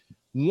said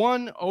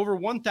over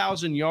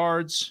 1,000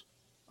 yards,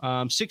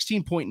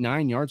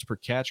 16.9 yards per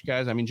catch,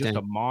 guys. I mean, just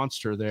a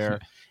monster there.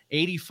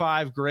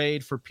 85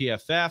 grade for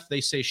PFF. They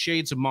say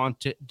shades of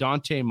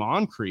Dante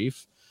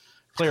Moncrief.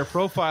 Player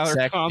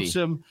profiler comps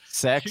him.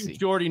 Sexy.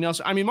 Jordy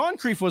Nelson. I mean,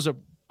 Moncrief was a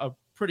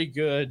pretty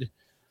good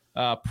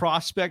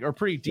prospect, or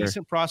pretty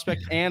decent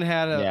prospect, and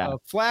had a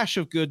flash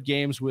of good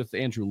games with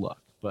Andrew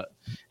Luck. But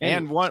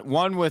and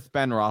one with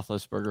Ben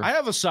Roethlisberger. I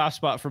have a soft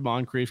spot for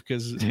Moncrief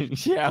because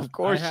yeah, of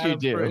course you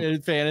do.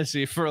 In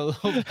fantasy for a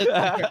little bit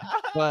there,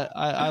 but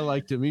I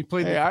liked him. He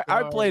played.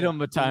 I played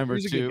him a time or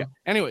two.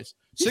 Anyways,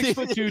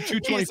 6'2",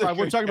 225.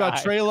 We're talking about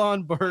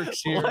Treylon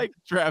Burks here. Like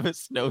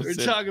Travis Snow. We're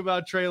talking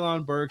about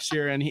Treylon Burks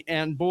here,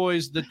 and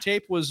boys, the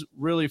tape was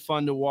really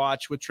fun to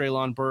watch with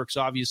Treylon Burks.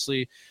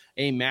 Obviously,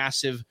 a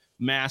massive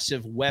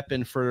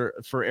weapon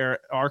for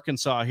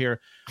Arkansas here.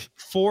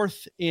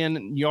 4th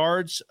in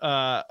yards.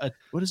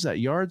 What is that?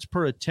 Yards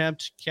per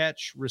attempt,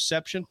 catch,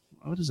 reception.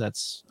 What is that?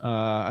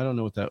 I don't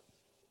know what that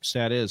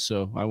stat is,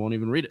 so I won't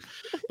even read it.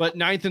 But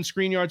 9th in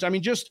screen yards. I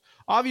mean, just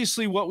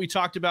obviously what we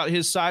talked about,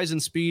 his size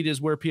and speed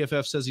is where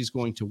PFF says he's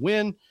going to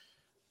win.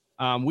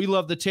 We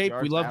love the tape.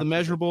 We love the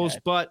measurables,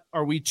 but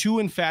are we too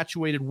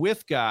infatuated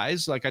with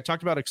guys? Like I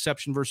talked about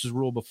exception versus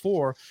rule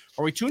before.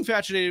 Are we too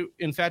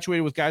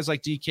infatuated with guys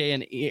like DK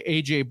and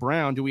AJ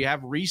Brown? Do we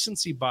have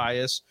recency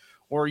bias,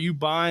 or are you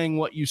buying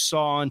what you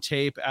saw on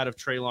tape out of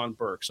Treylon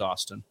Burks,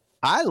 Austin?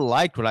 I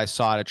liked what I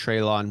saw out of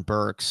Treylon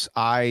Burks.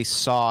 I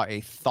saw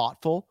a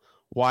thoughtful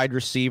wide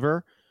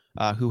receiver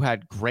who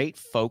had great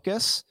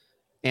focus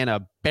and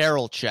a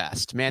barrel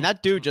chest. Man,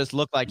 that dude just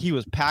looked like he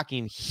was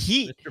packing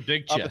heat. Mr.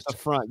 Big up chest at the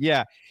front.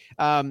 Yeah.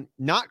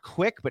 Not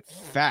quick, but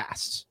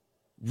fast.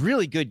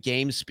 Really good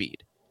game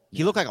speed.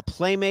 He looked like a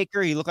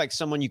playmaker. He looked like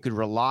someone you could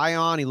rely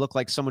on. He looked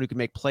like someone who could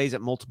make plays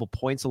at multiple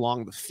points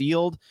along the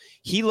field.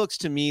 He looks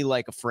to me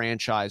like a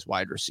franchise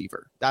wide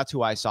receiver. That's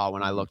who I saw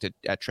when I looked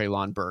at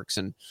Treylon Burks,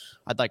 and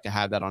I'd like to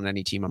have that on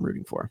any team I'm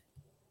rooting for.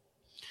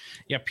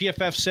 Yeah,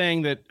 PFF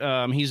saying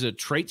that he's a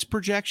traits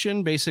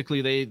projection.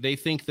 Basically, they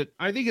think that,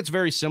 I think it's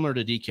very similar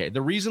to DK.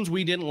 The reasons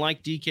we didn't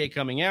like DK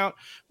coming out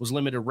was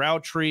limited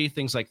route tree,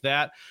 things like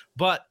that.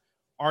 But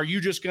are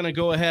you just going to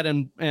go ahead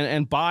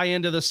and buy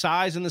into the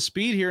size and the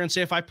speed here and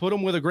say, if I put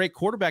him with a great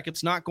quarterback,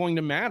 it's not going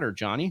to matter,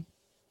 Johnny?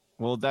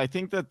 Well, I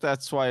think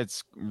that's why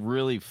it's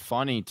really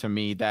funny to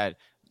me that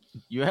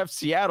you have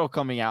Seattle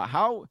coming out.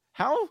 How?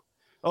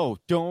 Oh,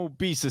 don't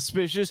be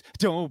suspicious.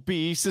 Don't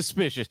be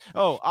suspicious.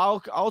 Oh,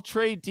 I'll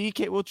trade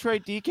DK. We'll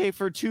trade DK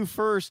for 2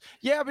 firsts.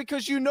 Yeah,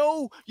 because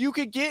you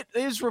could get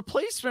his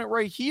replacement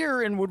right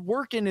here and would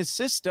work in his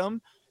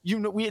system.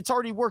 It's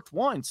already worked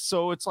once,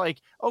 so it's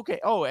like, okay.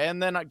 Oh,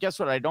 and then guess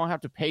what? I don't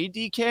have to pay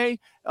DK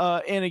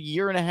in a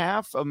year and a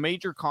half, a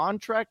major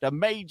contract, a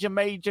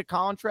major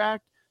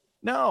contract.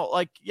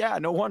 No,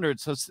 no wonder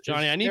it's so.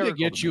 Johnny, I need to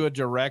get you a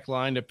direct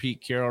line to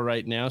Pete Carroll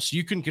right now, so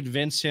you can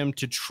convince him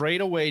to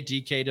trade away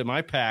DK to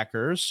my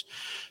Packers,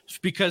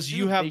 because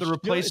you have the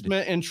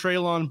replacement in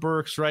Treylon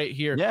Burks right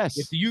here. Yes.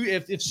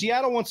 If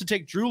Seattle wants to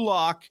take Drew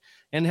Lock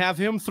and have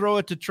him throw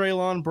it to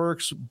Treylon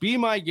Burks, be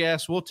my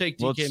guest. We'll take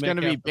DK. Well, it's going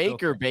to be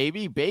Baker,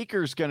 baby.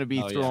 Baker's going to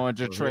be throwing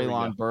to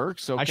Treylon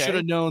Burks. Okay. I should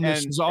have known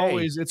this. It's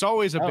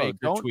always a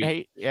Baker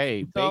tweet.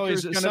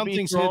 Baker's going to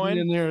be throwing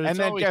in there. And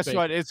then guess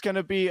what? It's going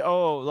to be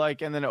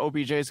and then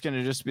OBJ is going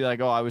to just be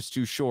like, oh, I was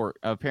too short.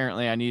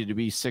 Apparently, I needed to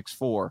be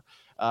 6'4"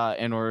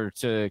 in order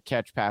to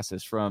catch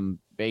passes from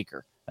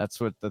Baker. That's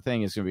what the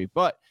thing is going to be.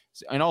 But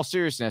in all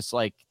seriousness,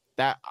 like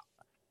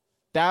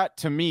that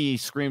to me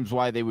screams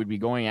why they would be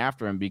going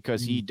after him,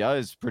 because he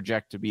does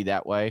project to be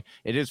that way.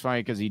 It is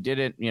funny because he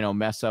didn't,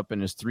 mess up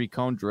in his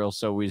 3-cone drill,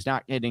 so he's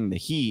not getting the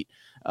heat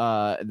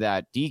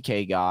that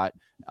DK got.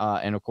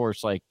 And of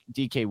course, like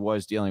DK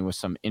was dealing with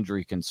some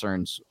injury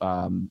concerns,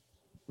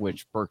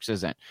 which Burks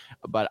isn't.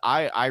 But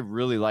I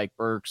really like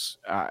Burks.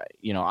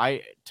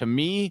 To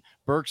me,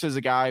 Burks is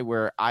a guy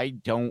where I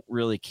don't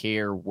really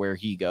care where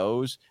he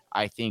goes.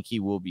 I think he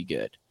will be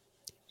good.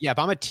 Yeah, if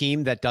I'm a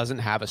team that doesn't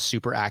have a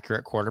super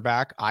accurate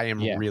quarterback, I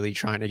am really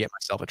trying to get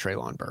myself a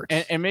Treylon Burks.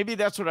 And maybe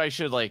that's what I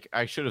should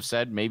have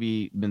said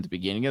maybe in the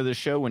beginning of the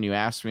show when you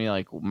asked me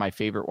like my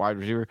favorite wide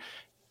receiver.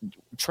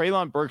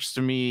 Treylon Burks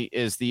to me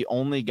is the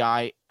only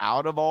guy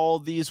out of all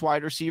these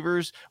wide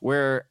receivers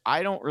where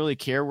I don't really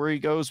care where he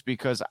goes,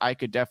 because I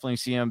could definitely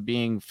see him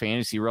being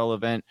fantasy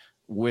relevant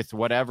with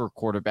whatever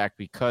quarterback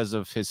because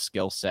of his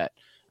skill set.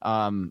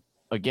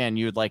 Again,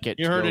 you'd like it.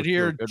 You heard it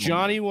here.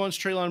 Johnny wants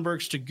Treylon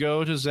Burks to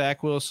go to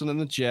Zach Wilson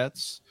and the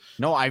Jets.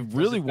 No, I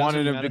really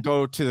wanted him to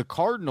go to the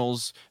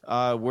Cardinals,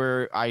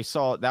 where I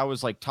saw that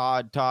was like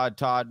Todd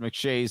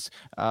McShay's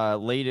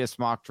latest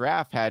mock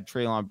draft had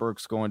Treylon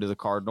Burks going to the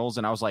Cardinals.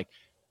 And I was like,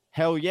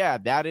 hell yeah,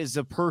 that is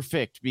a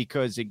perfect,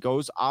 because it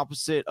goes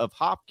opposite of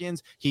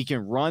Hopkins. He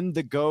can run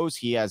the goes.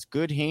 He has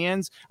good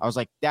hands. I was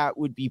like, that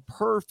would be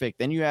perfect.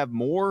 Then you have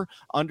more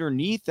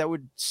underneath that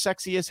would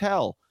sexy as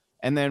hell.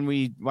 And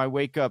then I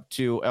wake up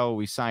to,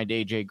 we signed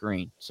AJ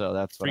Green. So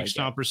that's what Freak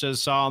Stomper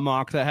says, saw a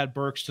mock that had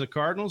Burks to the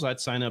Cardinals. I'd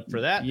sign up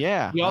for that.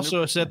 Yeah. He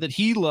also said that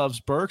he loves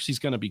Burks. He's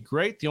going to be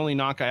great. The only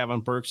knock I have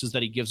on Burks is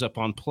that he gives up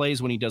on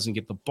plays when he doesn't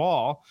get the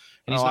ball.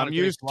 And I'm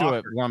used to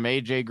it. I'm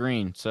AJ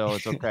Green, so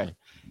it's okay.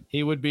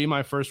 He would be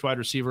my first wide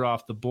receiver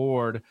off the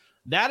board.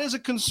 That is a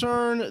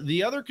concern.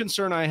 The other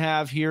concern I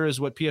have here is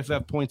what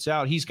PFF points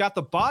out. He's got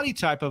the body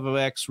type of an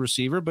X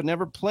receiver, but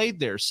never played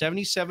there.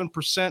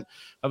 77%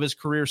 of his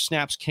career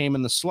snaps came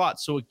in the slot.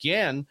 So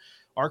again,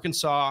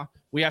 Arkansas,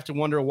 we have to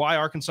wonder why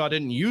Arkansas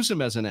didn't use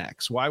him as an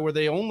X. Why were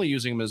they only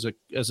using him as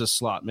a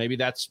slot? Maybe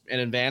that's an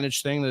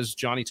advantage thing, as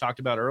Johnny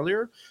talked about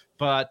earlier.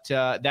 But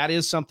that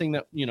is something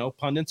that,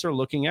 pundits are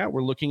looking at.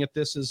 We're looking at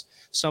this as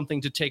something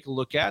to take a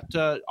look at.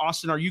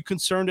 Austin, are you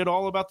concerned at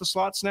all about the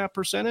slot snap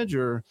percentage,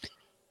 or?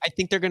 I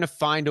think they're going to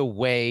find a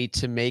way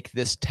to make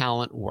this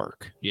talent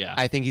work. Yeah.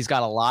 I think he's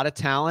got a lot of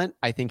talent.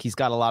 I think he's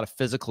got a lot of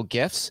physical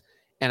gifts.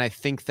 And I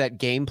think that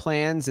game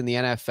plans in the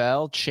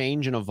NFL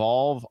change and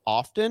evolve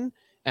often.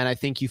 And I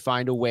think you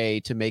find a way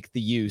to make the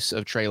use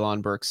of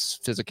Treylon Burks'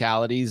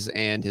 physicalities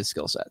and his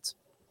skill sets.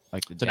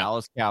 Like the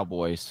Dallas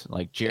Cowboys,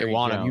 like Jerry they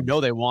want Jones. him.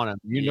 They want him.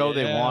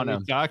 They want him.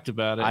 We talked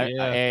about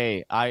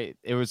it.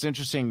 It was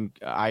interesting.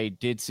 I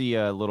did see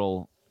a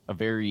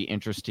very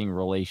interesting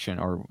relation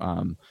or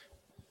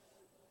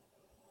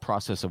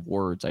process of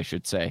words, I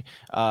should say,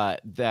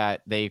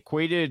 that they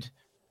equated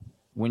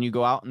when you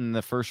go out in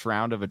the first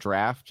round of a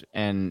draft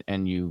and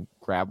you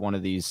grab one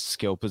of these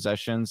skill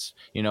possessions,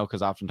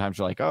 because oftentimes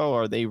you're like, oh,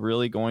 are they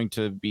really going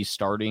to be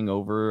starting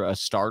over a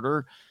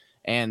starter?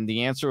 And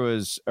the answer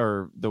was,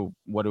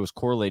 what it was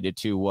correlated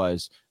to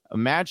was,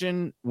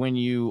 imagine when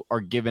you are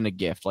given a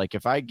gift. Like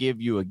if I give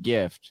you a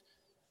gift,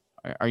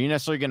 are you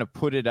necessarily going to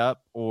put it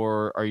up,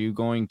 or are you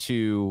going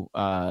to,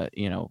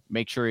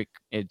 make sure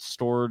it's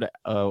stored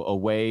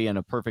away in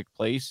a perfect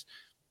place?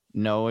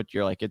 know it,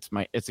 you're like,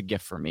 it's a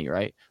gift for me,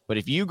 right? But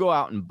if you go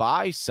out and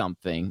buy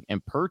something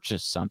and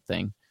purchase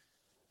something,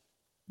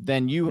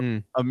 then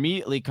you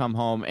immediately come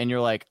home and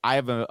you're like,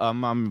 I'm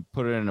gonna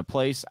put it in a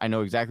place. I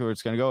know exactly where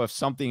it's gonna go. If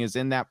something is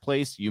in that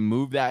place, you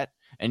move that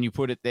and you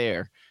put it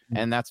there.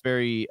 And that's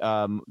very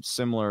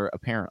similar,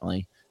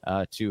 apparently,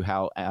 to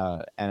how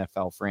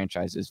NFL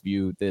franchises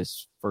view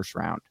this first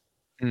round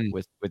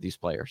with these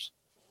players.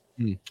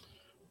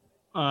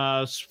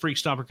 Freak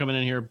Stomper coming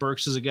in here.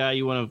 Burks is a guy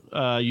you want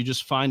to you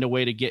just find a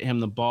way to get him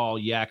the ball.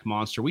 Yak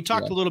monster. We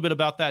talked a little bit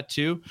about that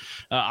too.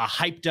 A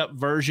hyped up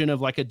version of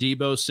like a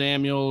Deebo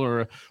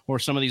Samuel or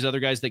some of these other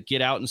guys that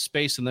get out in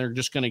space and they're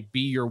just going to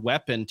be your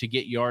weapon to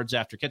get yards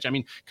after catch. I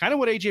mean, kind of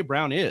what AJ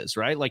Brown is,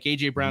 right? Like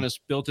AJ Brown has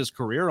built his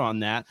career on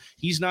that.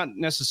 He's not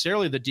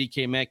necessarily the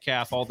DK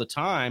Metcalf all the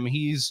time.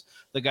 He's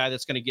the guy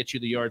that's going to get you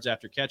the yards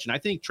after catch. And I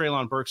think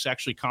Treylon Burks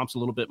actually comps a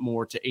little bit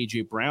more to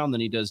AJ Brown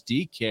than he does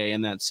DK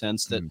in that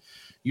sense that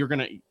you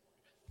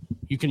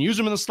can use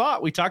him in the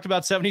slot. We talked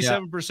about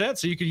 77%.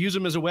 So you could use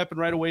him as a weapon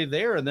right away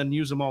there and then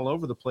use him all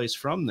over the place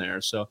from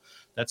there. So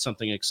that's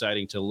something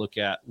exciting to look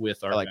at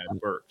with our guy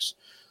Burks.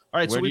 All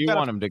right. Where do you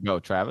want him to go,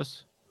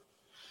 Travis?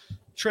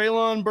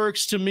 Treylon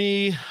Burks, to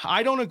me,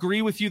 I don't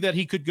agree with you that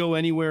he could go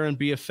anywhere and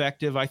be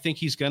effective. I think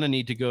he's going to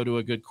need to go to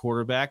a good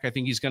quarterback. I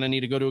think he's going to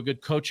need to go to a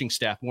good coaching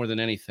staff more than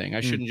anything.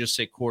 I shouldn't just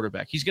say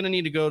quarterback. He's going to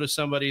need to go to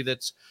somebody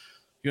that's,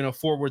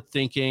 forward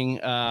thinking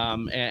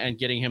and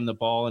getting him the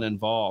ball and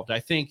involved. I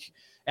think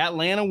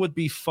Atlanta would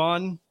be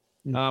fun.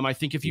 I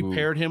think if you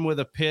paired him with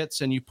a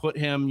Pitts and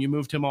you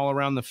moved him all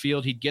around the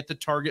field, he'd get the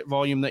target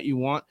volume that you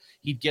want.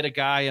 He'd get a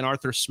guy in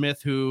Arthur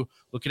Smith who,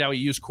 look at how he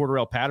used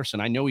Cordarrelle Patterson.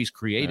 I know he's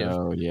creative.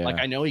 Like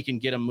I know he can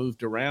get him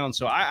moved around.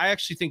 So I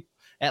actually think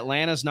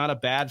Atlanta's not a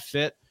bad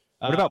fit.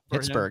 What about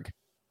Pittsburgh?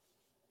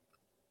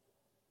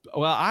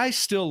 Well, I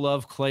still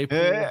love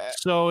Claypool,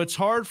 so it's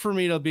hard for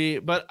me to be.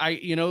 But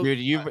dude,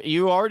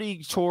 you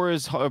already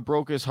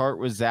broke his heart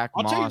with Zach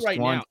Moss. I'll tell you right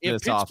now,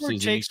 if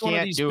Pittsburgh takes one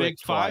of these big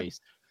five.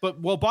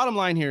 But bottom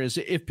line here is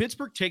if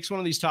Pittsburgh takes one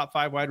of these top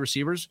 5 wide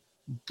receivers,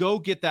 go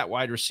get that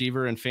wide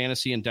receiver in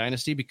fantasy and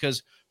dynasty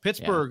because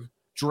Pittsburgh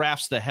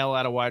drafts the hell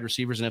out of wide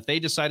receivers. And if they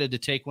decided to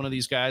take one of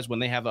these guys when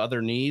they have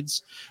other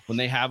needs, when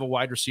they have a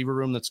wide receiver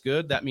room that's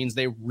good, that means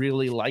they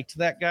really liked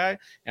that guy.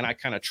 And I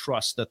kind of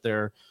trust that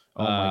they're.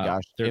 Oh my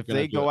gosh! If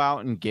they go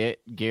out and get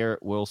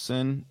Garrett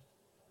Wilson,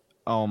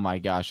 oh my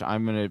gosh,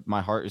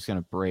 my heart is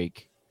gonna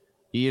break.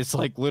 He is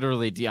like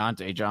literally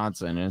Deontay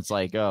Johnson, and it's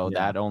like,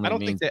 that only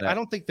means that. I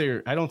don't think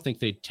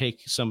they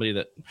take somebody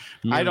that.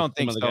 I don't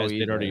think so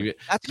either.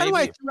 That's kind of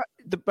why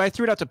I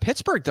threw it out to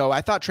Pittsburgh, though.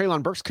 I thought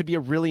Treylon Burks could be a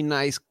really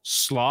nice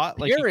slot.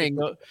 Pairing.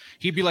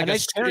 He'd be like a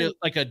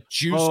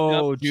juiced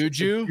up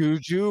Juju.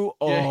 Juju.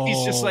 Oh, yeah,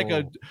 he's just like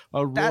a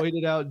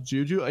roided out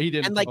Juju. He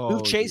didn't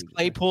move Chase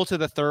Claypool to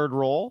the third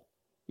role.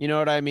 You know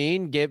what I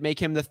mean?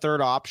 Make him the third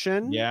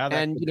option. Yeah,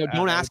 and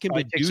don't ask him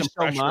to do so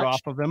much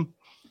off of him.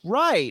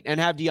 Right, and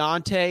have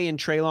Deontay and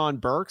Treylon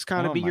Burks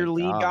kind of be your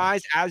lead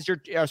guys as you're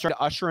starting to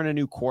usher in a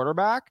new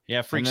quarterback.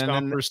 Yeah, Freak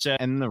Stomper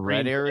said in the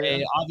red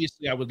area.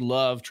 Obviously, I would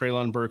love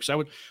Treylon Burks.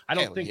 I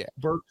don't think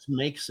Burks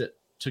makes it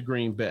to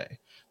Green Bay.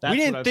 We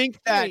didn't think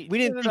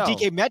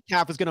DK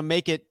Metcalf was going to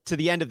make it to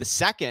the end of the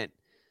second.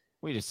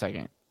 Wait a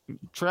second.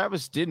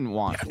 Travis didn't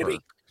want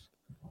Burks.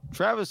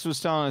 Travis was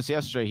telling us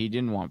yesterday he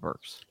didn't want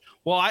Burks.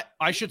 Well,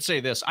 I should say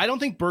this. I don't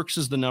think Burks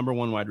is the number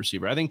one wide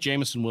receiver. I think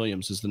Jameson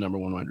Williams is the number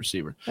one wide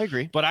receiver. I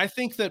agree. But I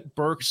think that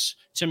Burks,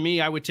 to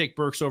me, I would take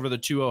Burks over the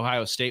 2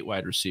 Ohio State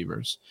wide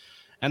receivers.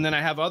 And then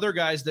I have other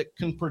guys that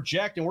can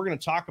project, and we're going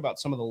to talk about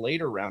some of the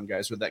later round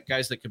guys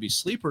guys that could be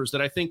sleepers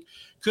that I think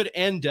could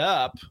end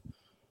up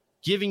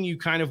giving you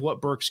kind of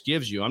what Burks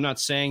gives you. I'm not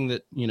saying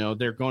that,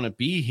 they're going to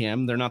be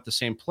him. They're not the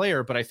same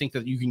player, but I think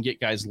that you can get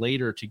guys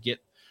later to get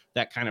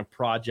that kind of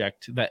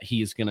project that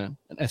he is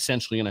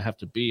essentially going to have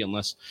to be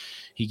unless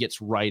he gets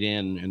right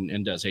in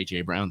and does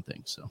AJ Brown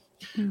things. So,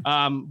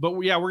 but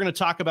we're going to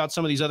talk about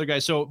some of these other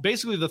guys. So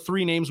basically the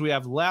 3 names we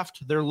have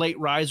left, they're late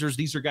risers.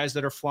 These are guys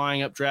that are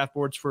flying up draft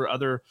boards for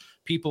other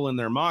people in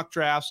their mock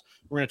drafts.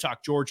 We're going to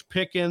talk George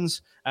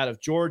Pickens out of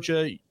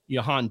Georgia,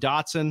 Jahan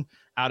Dotson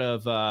out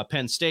of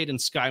Penn State, and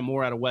Sky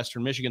Moore out of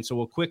Western Michigan. So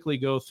we'll quickly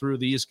go through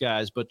these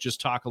guys, but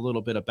just talk a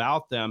little bit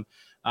about them.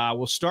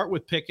 We'll start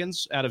with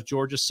Pickens out of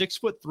Georgia,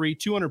 6'3",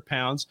 200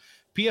 pounds.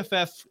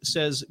 PFF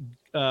says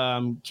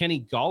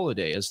Kenny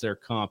Golladay is their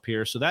comp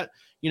here. So that,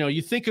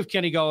 you think of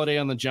Kenny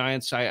Golladay on the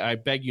Giants. I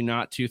beg you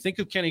not to. Think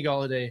of Kenny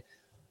Golladay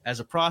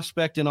as a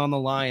prospect and on the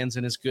Lions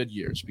in his good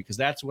years, because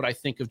that's what I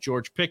think of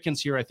George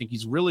Pickens here. I think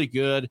he's really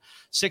good.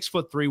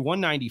 6'3",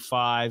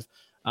 195.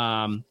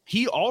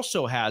 He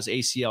also has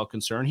ACL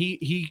concern.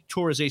 He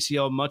tore his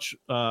ACL much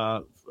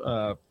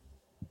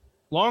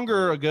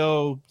longer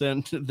ago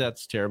than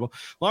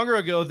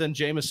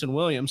Jameson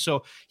Williams.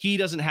 So he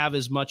doesn't have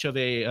as much of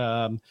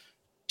a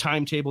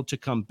timetable to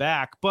come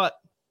back. But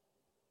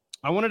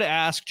I wanted to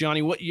ask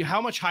Johnny, how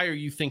much higher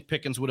you think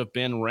Pickens would have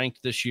been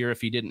ranked this year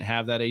if he didn't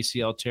have that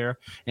ACL tear?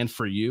 And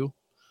for you,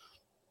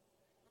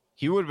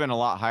 he would have been a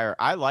lot higher.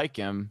 I like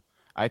him.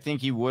 I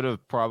think he would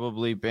have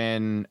probably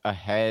been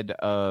ahead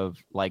of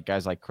like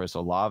guys like Chris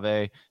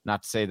Olave.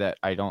 Not to say that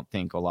I don't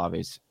think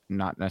Olave's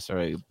not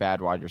necessarily a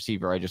bad wide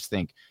receiver. I just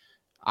think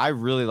I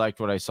really liked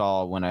what I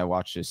saw when I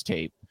watched his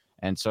tape.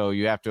 And so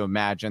you have to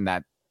imagine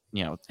that,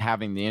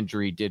 having the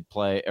injury did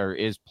play or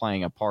is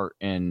playing a part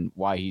in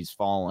why he's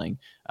falling.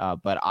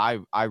 But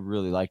I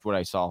really liked what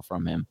I saw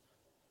from him.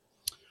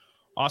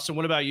 Austin,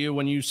 what about you?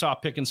 When you saw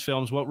Pickens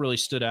films, what really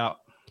stood out?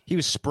 He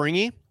was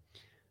springy. I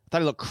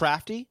thought he looked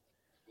crafty.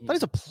 I thought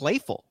he's a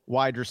playful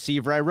wide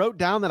receiver. I wrote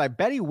down that I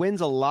bet he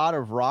wins a lot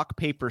of rock,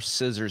 paper,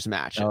 scissors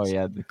matches. Oh,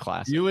 yeah, the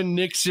classic. You and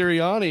Nick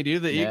Sirianni,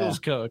 dude, the Eagles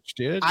coach,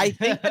 dude. I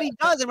think that he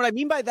does. And what I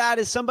mean by that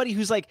is somebody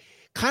who's like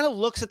kind of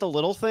looks at the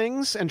little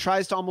things and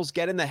tries to almost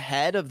get in the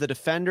head of the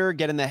defender,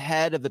 get in the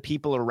head of the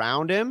people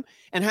around him,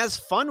 and has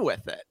fun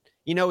with it.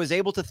 Is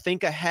able to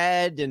think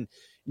ahead and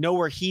know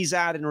where he's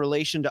at in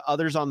relation to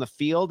others on the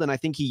field. And I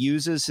think he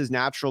uses his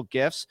natural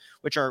gifts,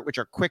 which are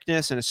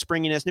quickness and a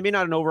springiness, and maybe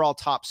not an overall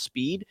top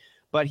speed,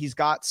 but he's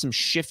got some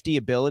shifty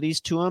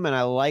abilities to him. And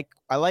I like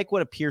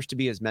what appears to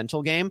be his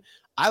mental game.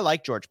 I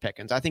like George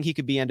Pickens. I think he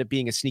could end up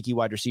being a sneaky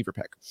wide receiver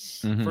pick.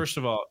 Mm-hmm. First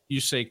of all, you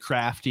say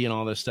crafty and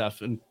all this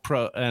stuff, and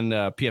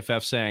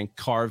PFF saying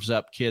carves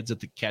up kids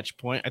at the catch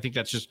point. I think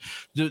that's just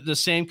the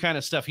same kind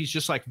of stuff. He's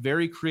just like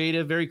very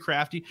creative, very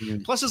crafty.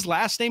 Mm-hmm. Plus his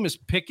last name is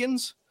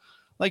Pickens.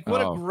 Like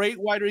what a great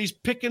wide receiver. He's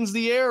Pickens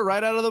the air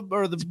right out of the ball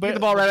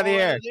right out of the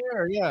air.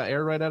 Yeah,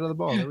 air right out of the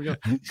ball. There we go.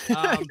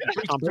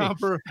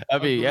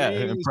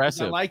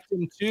 Impressive. I liked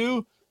him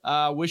too.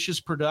 Wish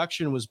his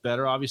production was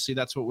better. Obviously,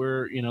 that's what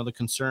we're, the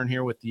concern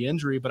here with the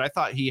injury. But I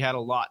thought he had a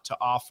lot to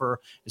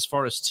offer as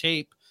far as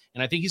tape.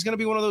 And I think he's going to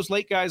be one of those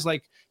late guys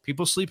like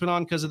people sleeping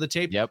on because of the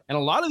tape. Yep. And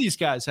a lot of these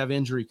guys have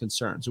injury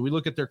concerns. And we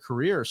look at their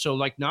career. So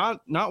like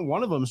not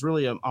one of them is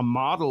really a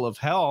model of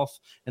health.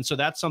 And so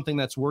that's something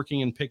that's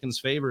working in Pickens'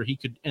 favor. He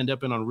could end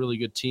up in on a really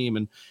good team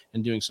and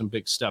doing some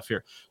big stuff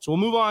here. So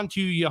we'll move on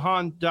to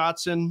Jahan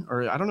Dotson,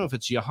 or I don't know if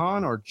it's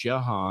Jahan or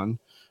Jahan,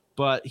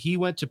 but he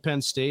went to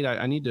Penn State.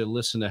 I need to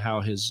listen to how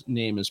his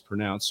name is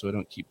pronounced so I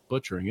don't keep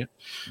butchering it.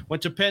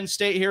 Went to Penn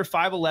State here,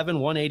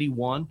 5'11",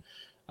 181.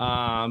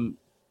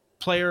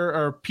 Player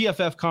or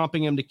PFF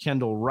comping him to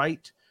Kendall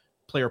Wright.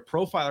 Player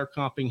profiler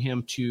comping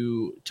him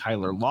to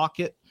Tyler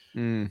Lockett.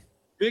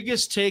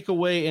 Biggest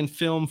takeaway in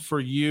film for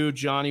you,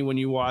 Johnny, when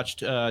you watched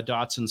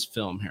Dotson's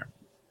film here?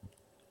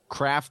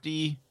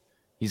 Crafty.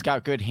 He's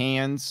got good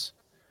hands.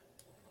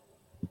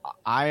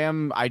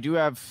 I do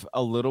have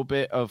a little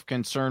bit of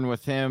concern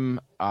with him,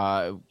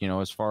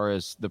 as far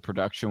as the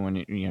production when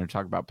you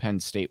talk about Penn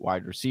State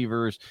wide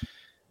receivers.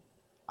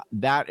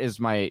 That is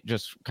my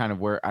just kind of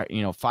where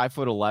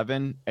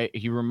 5'11".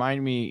 He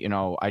reminded me,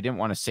 I didn't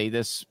want to say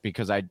this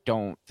because I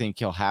don't think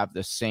he'll have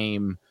the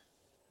same,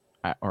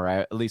 or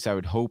at least I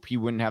would hope he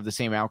wouldn't have the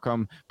same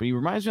outcome. But he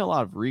reminds me a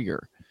lot of Rieger.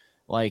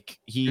 Like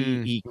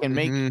he can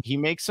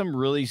make some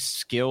really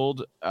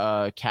skilled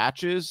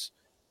catches.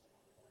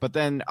 But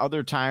then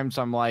other times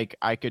I'm like,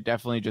 I could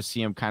definitely just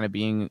see him kind of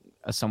being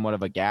somewhat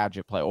of a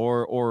gadget play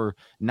or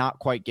not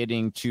quite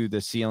getting to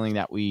the ceiling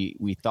that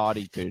we thought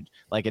he could,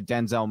 like a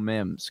Denzel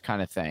Mims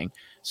kind of thing.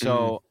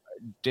 So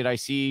did I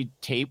see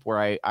tape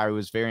where I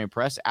was very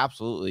impressed?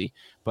 Absolutely.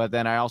 But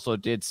then I also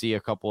did see a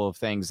couple of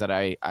things that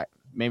I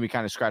maybe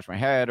kind of scratch my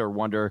head or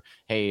wonder,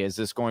 hey, is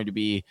this going to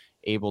be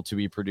able to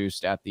be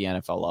produced at the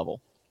NFL level?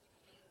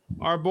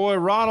 Our boy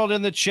Ronald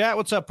in the chat.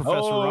 What's up,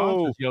 Professor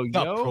Ron?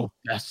 Yo.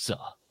 Professor.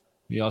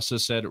 He also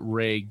said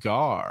Ray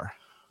Gar.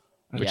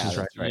 Which is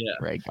right. Yeah.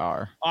 Ray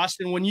Gar.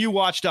 Austin, when you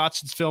watched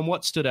Dotson's film,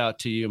 what stood out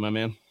to you, my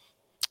man?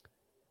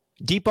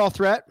 Deep ball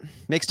threat,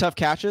 makes tough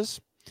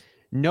catches.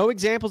 No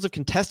examples of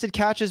contested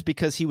catches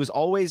because he was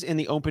always in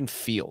the open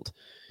field.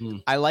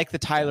 I like the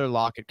Tyler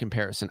Lockett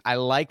comparison. I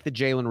like the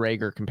Jalen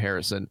Reagor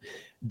comparison.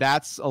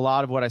 That's a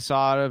lot of what I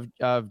saw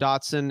of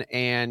Dotson,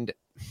 and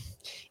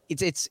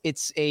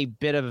it's a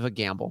bit of a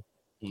gamble.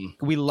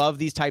 We love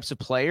these types of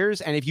players.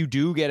 And if you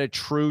do get a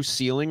true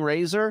ceiling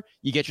raiser,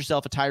 you get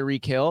yourself a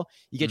Tyreek Hill,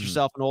 you get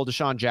yourself an old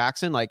Deshaun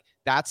Jackson, like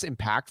that's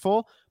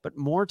impactful. But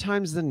more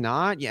times than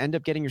not, you end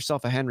up getting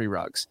yourself a Henry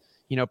Ruggs,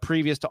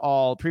 previous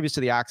to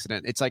the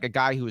accident. It's like a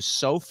guy who is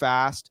so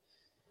fast,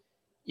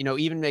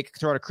 even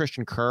throw out a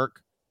Christian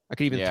Kirk. I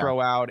could even throw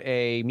out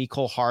a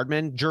Mecole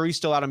Hardman. Jury's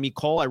still out on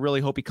Mecole. I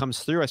really hope he comes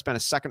through. I spent a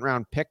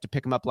second-round pick to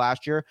pick him up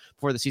last year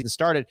before the season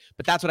started,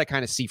 but that's what I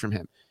kind of see from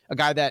him. A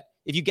guy that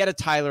if you get a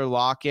Tyler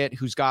Lockett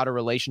who's got a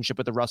relationship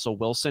with the Russell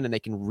Wilson and they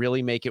can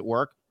really make it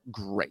work,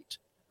 great.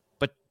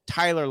 But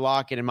Tyler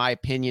Lockett, in my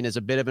opinion, is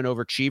a bit of an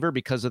overachiever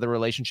because of the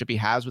relationship he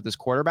has with his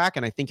quarterback,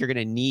 and I think you're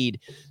going to need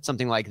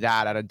something like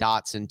that out of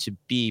Dotson to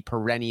be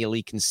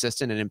perennially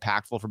consistent and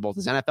impactful for both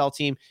his NFL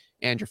team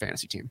and your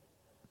fantasy team.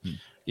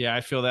 Yeah,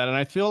 I feel that. And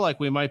I feel like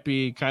we might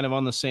be kind of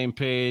on the same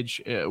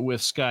page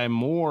with Sky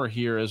Moore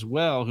here as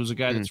well, who's a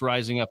guy that's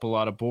rising up a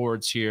lot of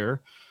boards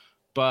here,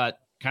 but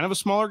kind of a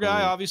smaller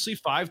guy, obviously,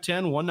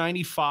 5'10",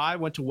 195,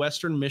 went to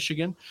Western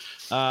Michigan.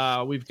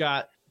 We've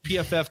got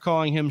PFF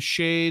calling him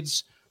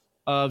shades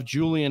of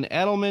Julian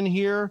Edelman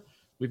here.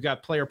 We've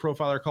got player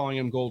profiler calling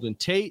him Golden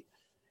Tate.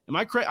 Am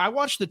I correct? I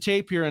watched the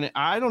tape here, and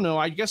I don't know.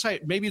 I guess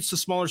maybe it's the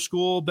smaller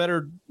school,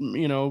 better,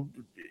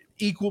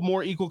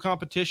 more equal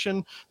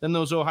competition than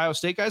those Ohio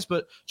State guys.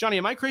 But Johnny,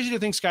 am I crazy to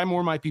think Sky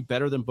Moore might be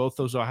better than both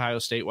those Ohio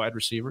State wide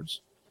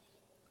receivers?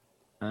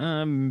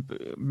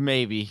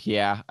 Maybe,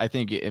 yeah. I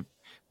think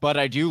but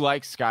I do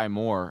like Sky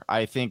Moore.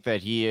 I think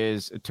that he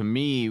is, to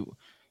me,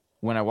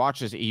 when I watch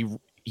this,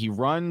 he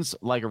runs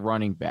like a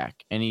running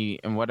back,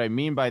 and what I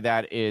mean by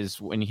that is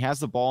when he has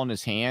the ball in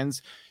his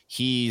hands,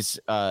 he's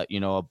a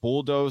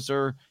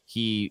bulldozer.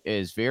 He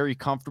is very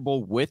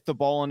comfortable with the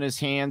ball in his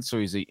hands, so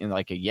he's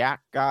like a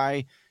yak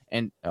guy,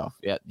 and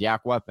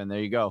yak weapon. There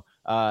you go.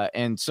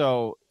 And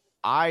so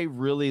I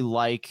really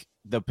like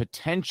the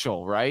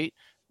potential, right?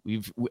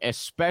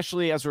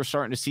 Especially as we're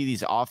starting to see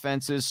these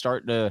offenses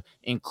start to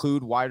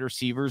include wide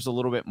receivers a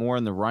little bit more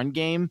in the run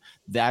game.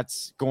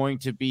 That's going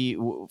to be,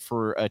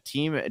 for a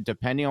team,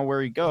 depending on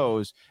where he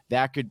goes,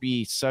 that could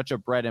be such a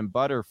bread and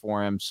butter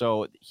for him.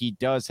 So he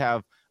does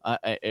have,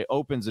 it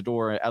opens the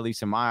door, at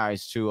least in my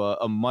eyes, to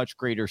a much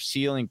greater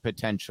ceiling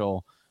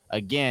potential.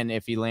 Again,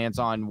 if he lands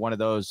on one of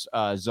those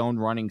zone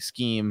running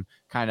scheme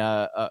kind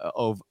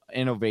of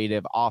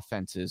innovative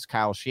offenses,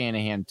 Kyle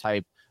Shanahan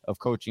type of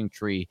coaching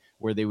tree,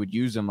 where they would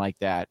use him like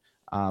that.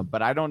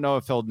 But I don't know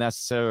if he'll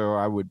necessarily, or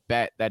I would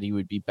bet that he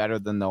would be better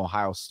than the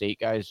Ohio State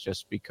guys,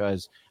 just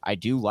because I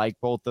do like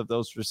both of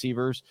those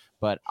receivers.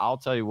 But I'll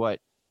tell you what,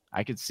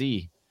 I could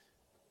see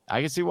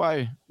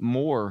why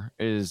Moore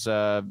is,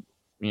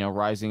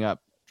 rising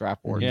up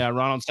draft board. Yeah,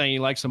 Ronald's saying he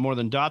likes him more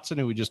than Dotson,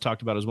 who we just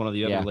talked about as one of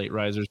the other late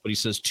risers. But he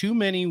says too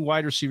many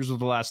wide receivers with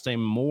the last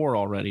name Moore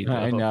already.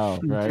 I know,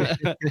 right?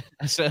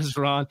 Says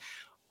Ron.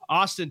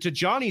 Austin, to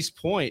Johnny's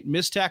point,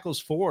 missed tackles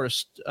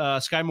forced.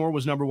 Sky Moore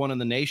was number one in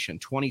the nation,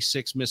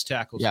 26 missed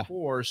tackles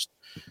forced.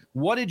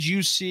 What did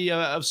you see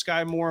of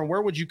Sky Moore, and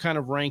where would you kind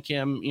of rank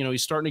him?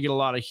 He's starting to get a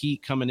lot of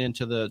heat coming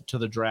into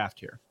the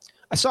draft here.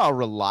 I saw a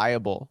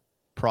reliable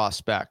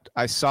prospect.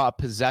 I saw a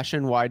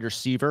possession wide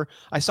receiver.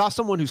 I saw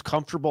someone who's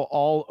comfortable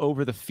all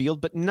over the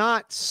field, but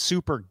not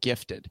super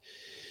gifted.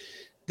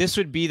 This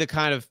would be the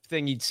kind of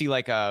thing you'd see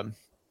like a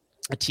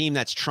team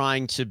that's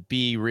trying to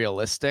be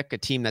realistic, a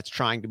team that's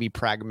trying to be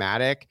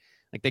pragmatic.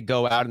 Like they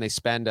go out and they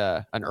spend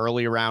an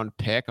early round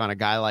pick on a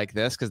guy like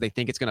this because they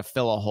think it's going to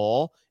fill a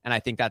hole. And I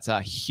think that's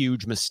a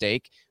huge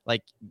mistake.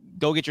 Like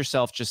go get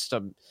yourself just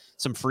some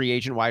free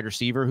agent wide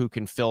receiver who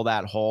can fill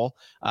that hole.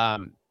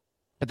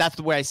 But that's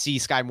the way I see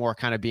Sky Moore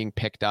kind of being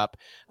picked up.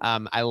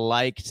 I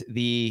liked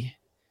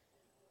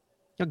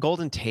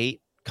Golden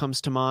Tate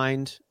comes to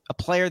mind, a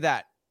player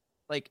that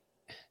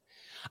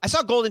I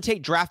saw Golden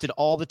Tate drafted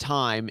all the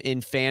time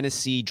in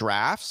fantasy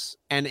drafts,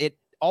 and it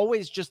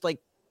always just it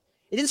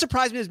didn't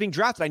surprise me as being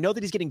drafted. I know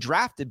that he's getting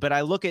drafted, but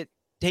I look at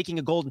taking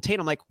a Golden Tate,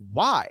 I'm like,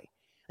 why?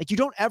 You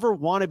don't ever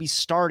want to be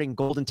starting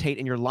Golden Tate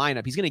in your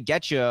lineup. He's going to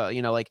get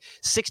you,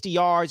 60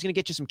 yards, he's going to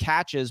get you some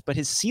catches, but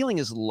his ceiling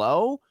is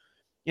low,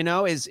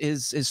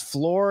 his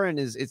floor and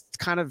it's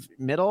kind of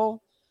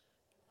middle.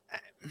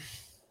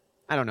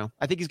 I don't know.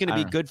 I think he's going to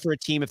be good for a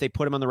team if they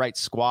put him on the right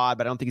squad,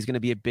 but I don't think he's going to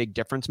be a big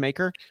difference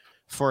maker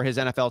for his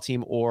NFL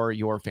team or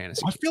your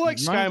fantasy. I feel like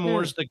Sky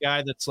Moore's the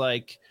guy that's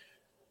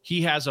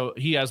he has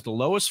the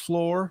lowest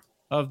floor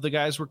of the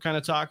guys we're kind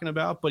of talking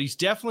about, but he's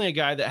definitely a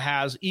guy that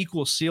has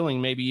equal ceiling,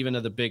 maybe even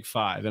to the big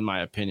five, in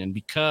my opinion,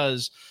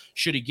 because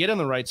should he get in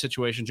the right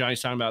situation,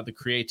 Johnny's talking about the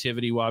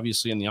creativity,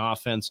 obviously in the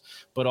offense,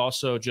 but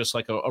also just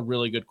like a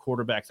really good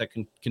quarterback that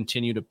can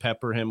continue to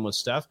pepper him with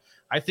stuff.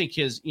 I think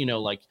his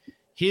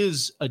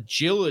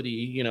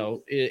agility,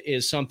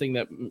 is something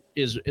that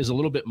is a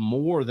little bit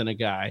more than a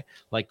guy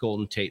like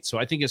Golden Tate. So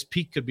I think his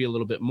peak could be a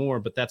little bit more,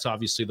 but that's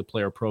obviously the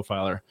player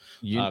profiler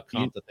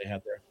comp that they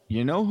have there.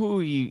 You know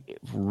who he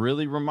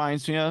really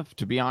reminds me of,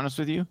 to be honest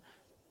with you?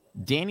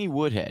 Danny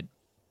Woodhead.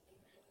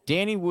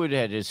 Danny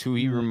Woodhead is who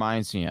he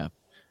reminds me of.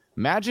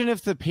 Imagine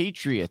if the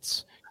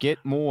Patriots get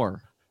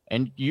more,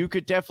 and you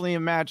could definitely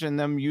imagine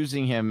them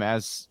using him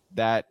as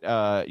that,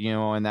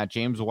 in that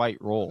James White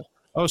role.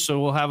 Oh, so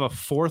we'll have a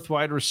fourth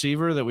wide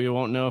receiver that we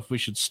won't know if we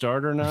should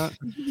start or not?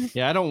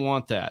 Yeah, I don't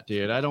want that,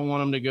 dude. I don't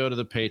want him to go to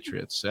the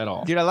Patriots at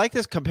all. Dude, I like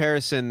this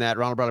comparison that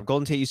Ronald brought up.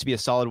 Golden Tate used to be a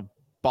solid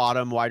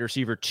bottom wide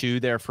receiver 2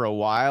 there for a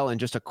while, and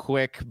just a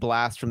quick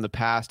blast from the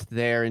past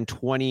there in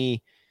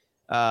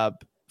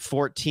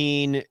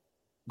 2014.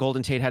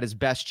 Golden Tate had his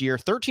best year,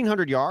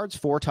 1,300 yards,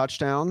 4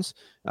 touchdowns,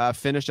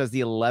 finished as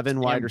the 11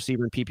 wide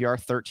receiver in PPR,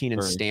 13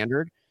 in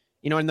standard.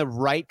 In the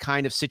right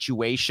kind of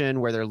situation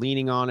where they're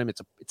leaning on him,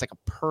 it's like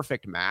a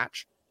perfect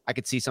match. I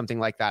could see something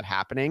like that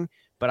happening,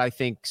 but I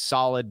think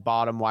solid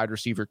bottom wide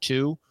receiver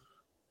 2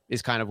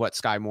 is kind of what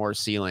Sky Moore's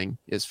ceiling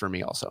is for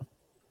me also.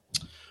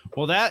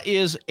 Well, that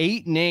is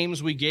 8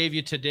 names we gave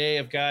you today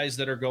of guys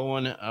that are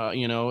going,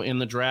 in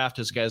the draft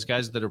as guys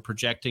that are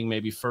projecting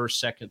maybe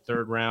first, second,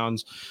 third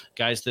rounds,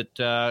 guys that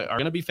are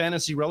going to be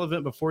fantasy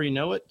relevant before you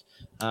know it.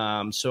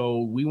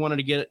 So we wanted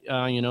to get,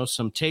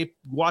 some tape,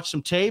 watch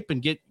some tape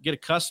and get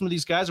accustomed to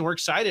these guys. And we're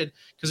excited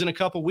because in a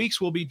couple weeks,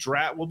 we'll be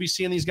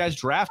seeing these guys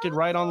drafted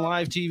right on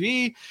live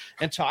TV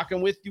and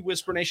talking with you,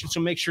 Whisper Nation. So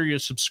make sure you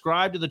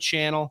subscribe to the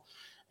channel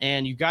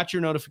and you got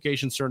your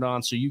notifications turned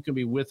on so you can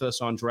be with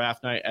us on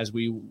draft night as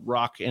we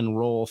rock and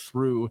roll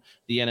through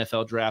the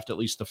NFL draft, at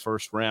least the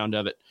first round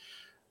of it.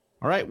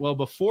 All right, well,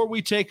 before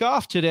we take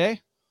off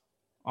today,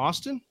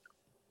 Austin,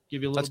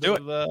 give you a little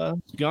bit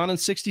of Gone in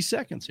 60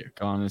 Seconds here.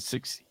 Gone in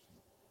 60.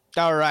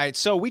 All right.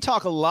 So we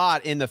talk a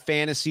lot in the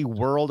fantasy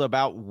world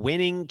about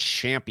winning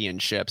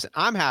championships.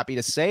 I'm happy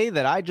to say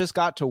that I just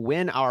got to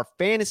win our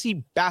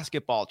fantasy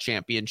basketball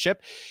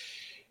championship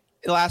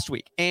last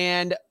week.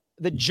 And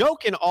the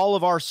joke in all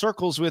of our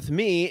circles with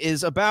me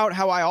is about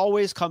how I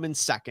always come in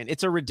second.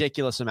 It's a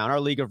ridiculous amount. Our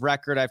league of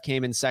record, I've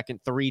came in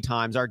second 3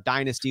 times. Our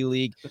dynasty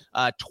league,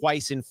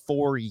 twice in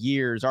 4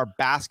 years. Our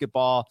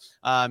basketball,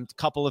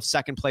 couple of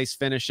second place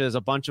finishes,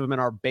 a bunch of them in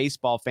our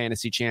baseball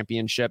fantasy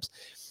championships.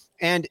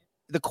 And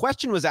the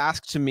question was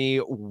asked to me,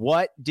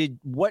 what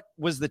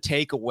was the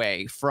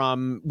takeaway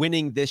from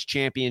winning this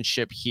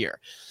championship here?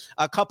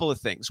 A couple of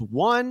things.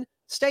 One,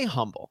 stay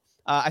humble.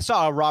 I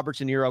saw a Robert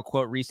De Niro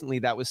quote recently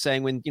that was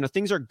saying when,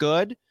 things are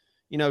good,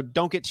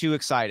 don't get too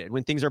excited.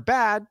 When things are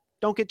bad,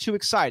 don't get too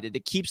excited.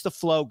 It keeps the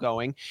flow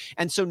going.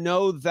 And so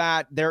know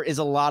that there is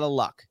a lot of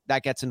luck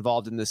that gets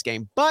involved in this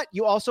game, but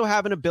you also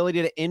have an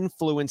ability to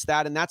influence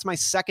that. And that's my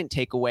second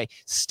takeaway.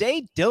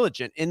 Stay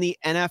diligent in the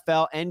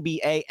NFL,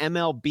 NBA,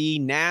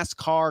 MLB,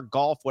 NASCAR,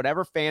 golf,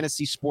 whatever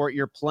fantasy sport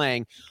you're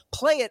playing.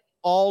 Play it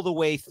all the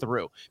way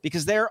through,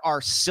 because there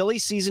are silly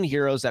season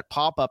heroes that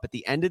pop up at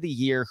the end of the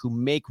year who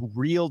make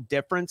real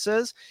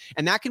differences.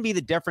 And that can be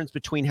the difference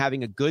between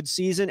having a good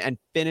season and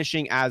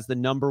finishing as the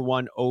number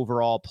 1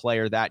 overall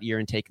player that year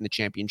and taking the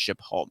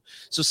championship home.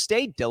 So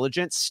stay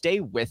diligent,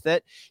 stay with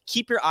it,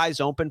 keep your eyes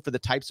open for the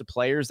types of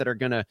players that are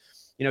going to,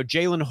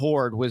 Jalen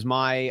Horde was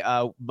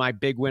my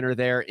big winner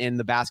there in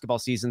the basketball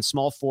season,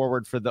 small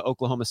forward for the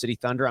Oklahoma City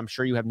Thunder. I'm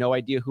sure you have no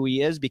idea who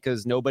he is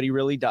because nobody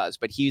really does,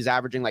 but he's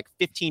averaging like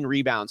 15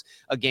 rebounds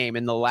a game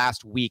in the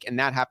last week, and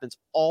that happens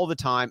all the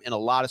time in a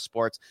lot of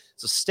sports.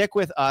 So stick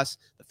with us,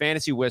 the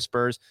Fantasy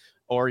Whispers,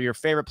 or your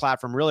favorite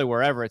platform, really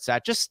wherever it's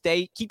at. Just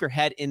keep your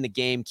head in the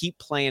game, keep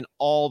playing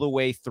all the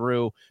way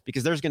through,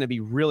 because there's going to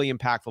be really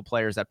impactful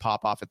players that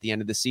pop off at the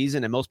end of the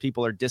season, and most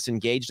people are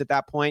disengaged at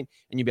that point,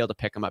 and you'll be able to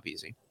pick them up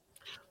easy.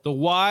 The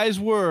wise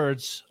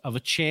words of a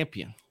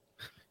champion.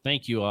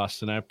 Thank you,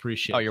 Austin. I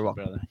appreciate it. Oh, you're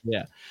welcome. Brother.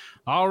 Yeah.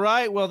 All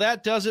right. Well,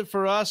 that does it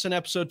for us in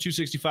episode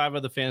 265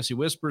 of the Fantasy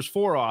Whispers.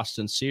 For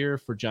Austin Sear,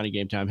 for Johnny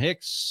Game Time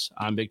Hicks,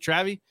 I'm Big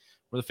Travie.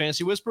 We're the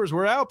Fantasy Whispers.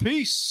 We're out.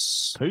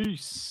 Peace.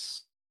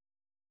 Peace.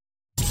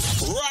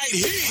 Right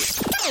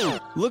here.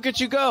 Look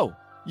at you go.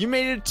 You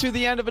made it to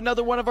the end of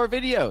another one of our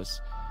videos.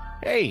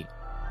 Hey,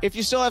 if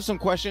you still have some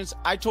questions,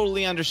 I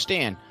totally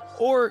understand.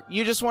 Or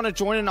you just want to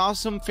join an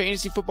awesome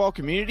fantasy football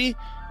community,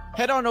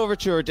 head on over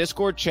to our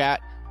Discord chat.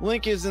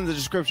 Link is in the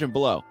description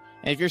below.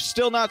 And if you're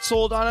still not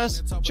sold on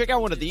us, check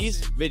out one of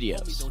these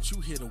videos.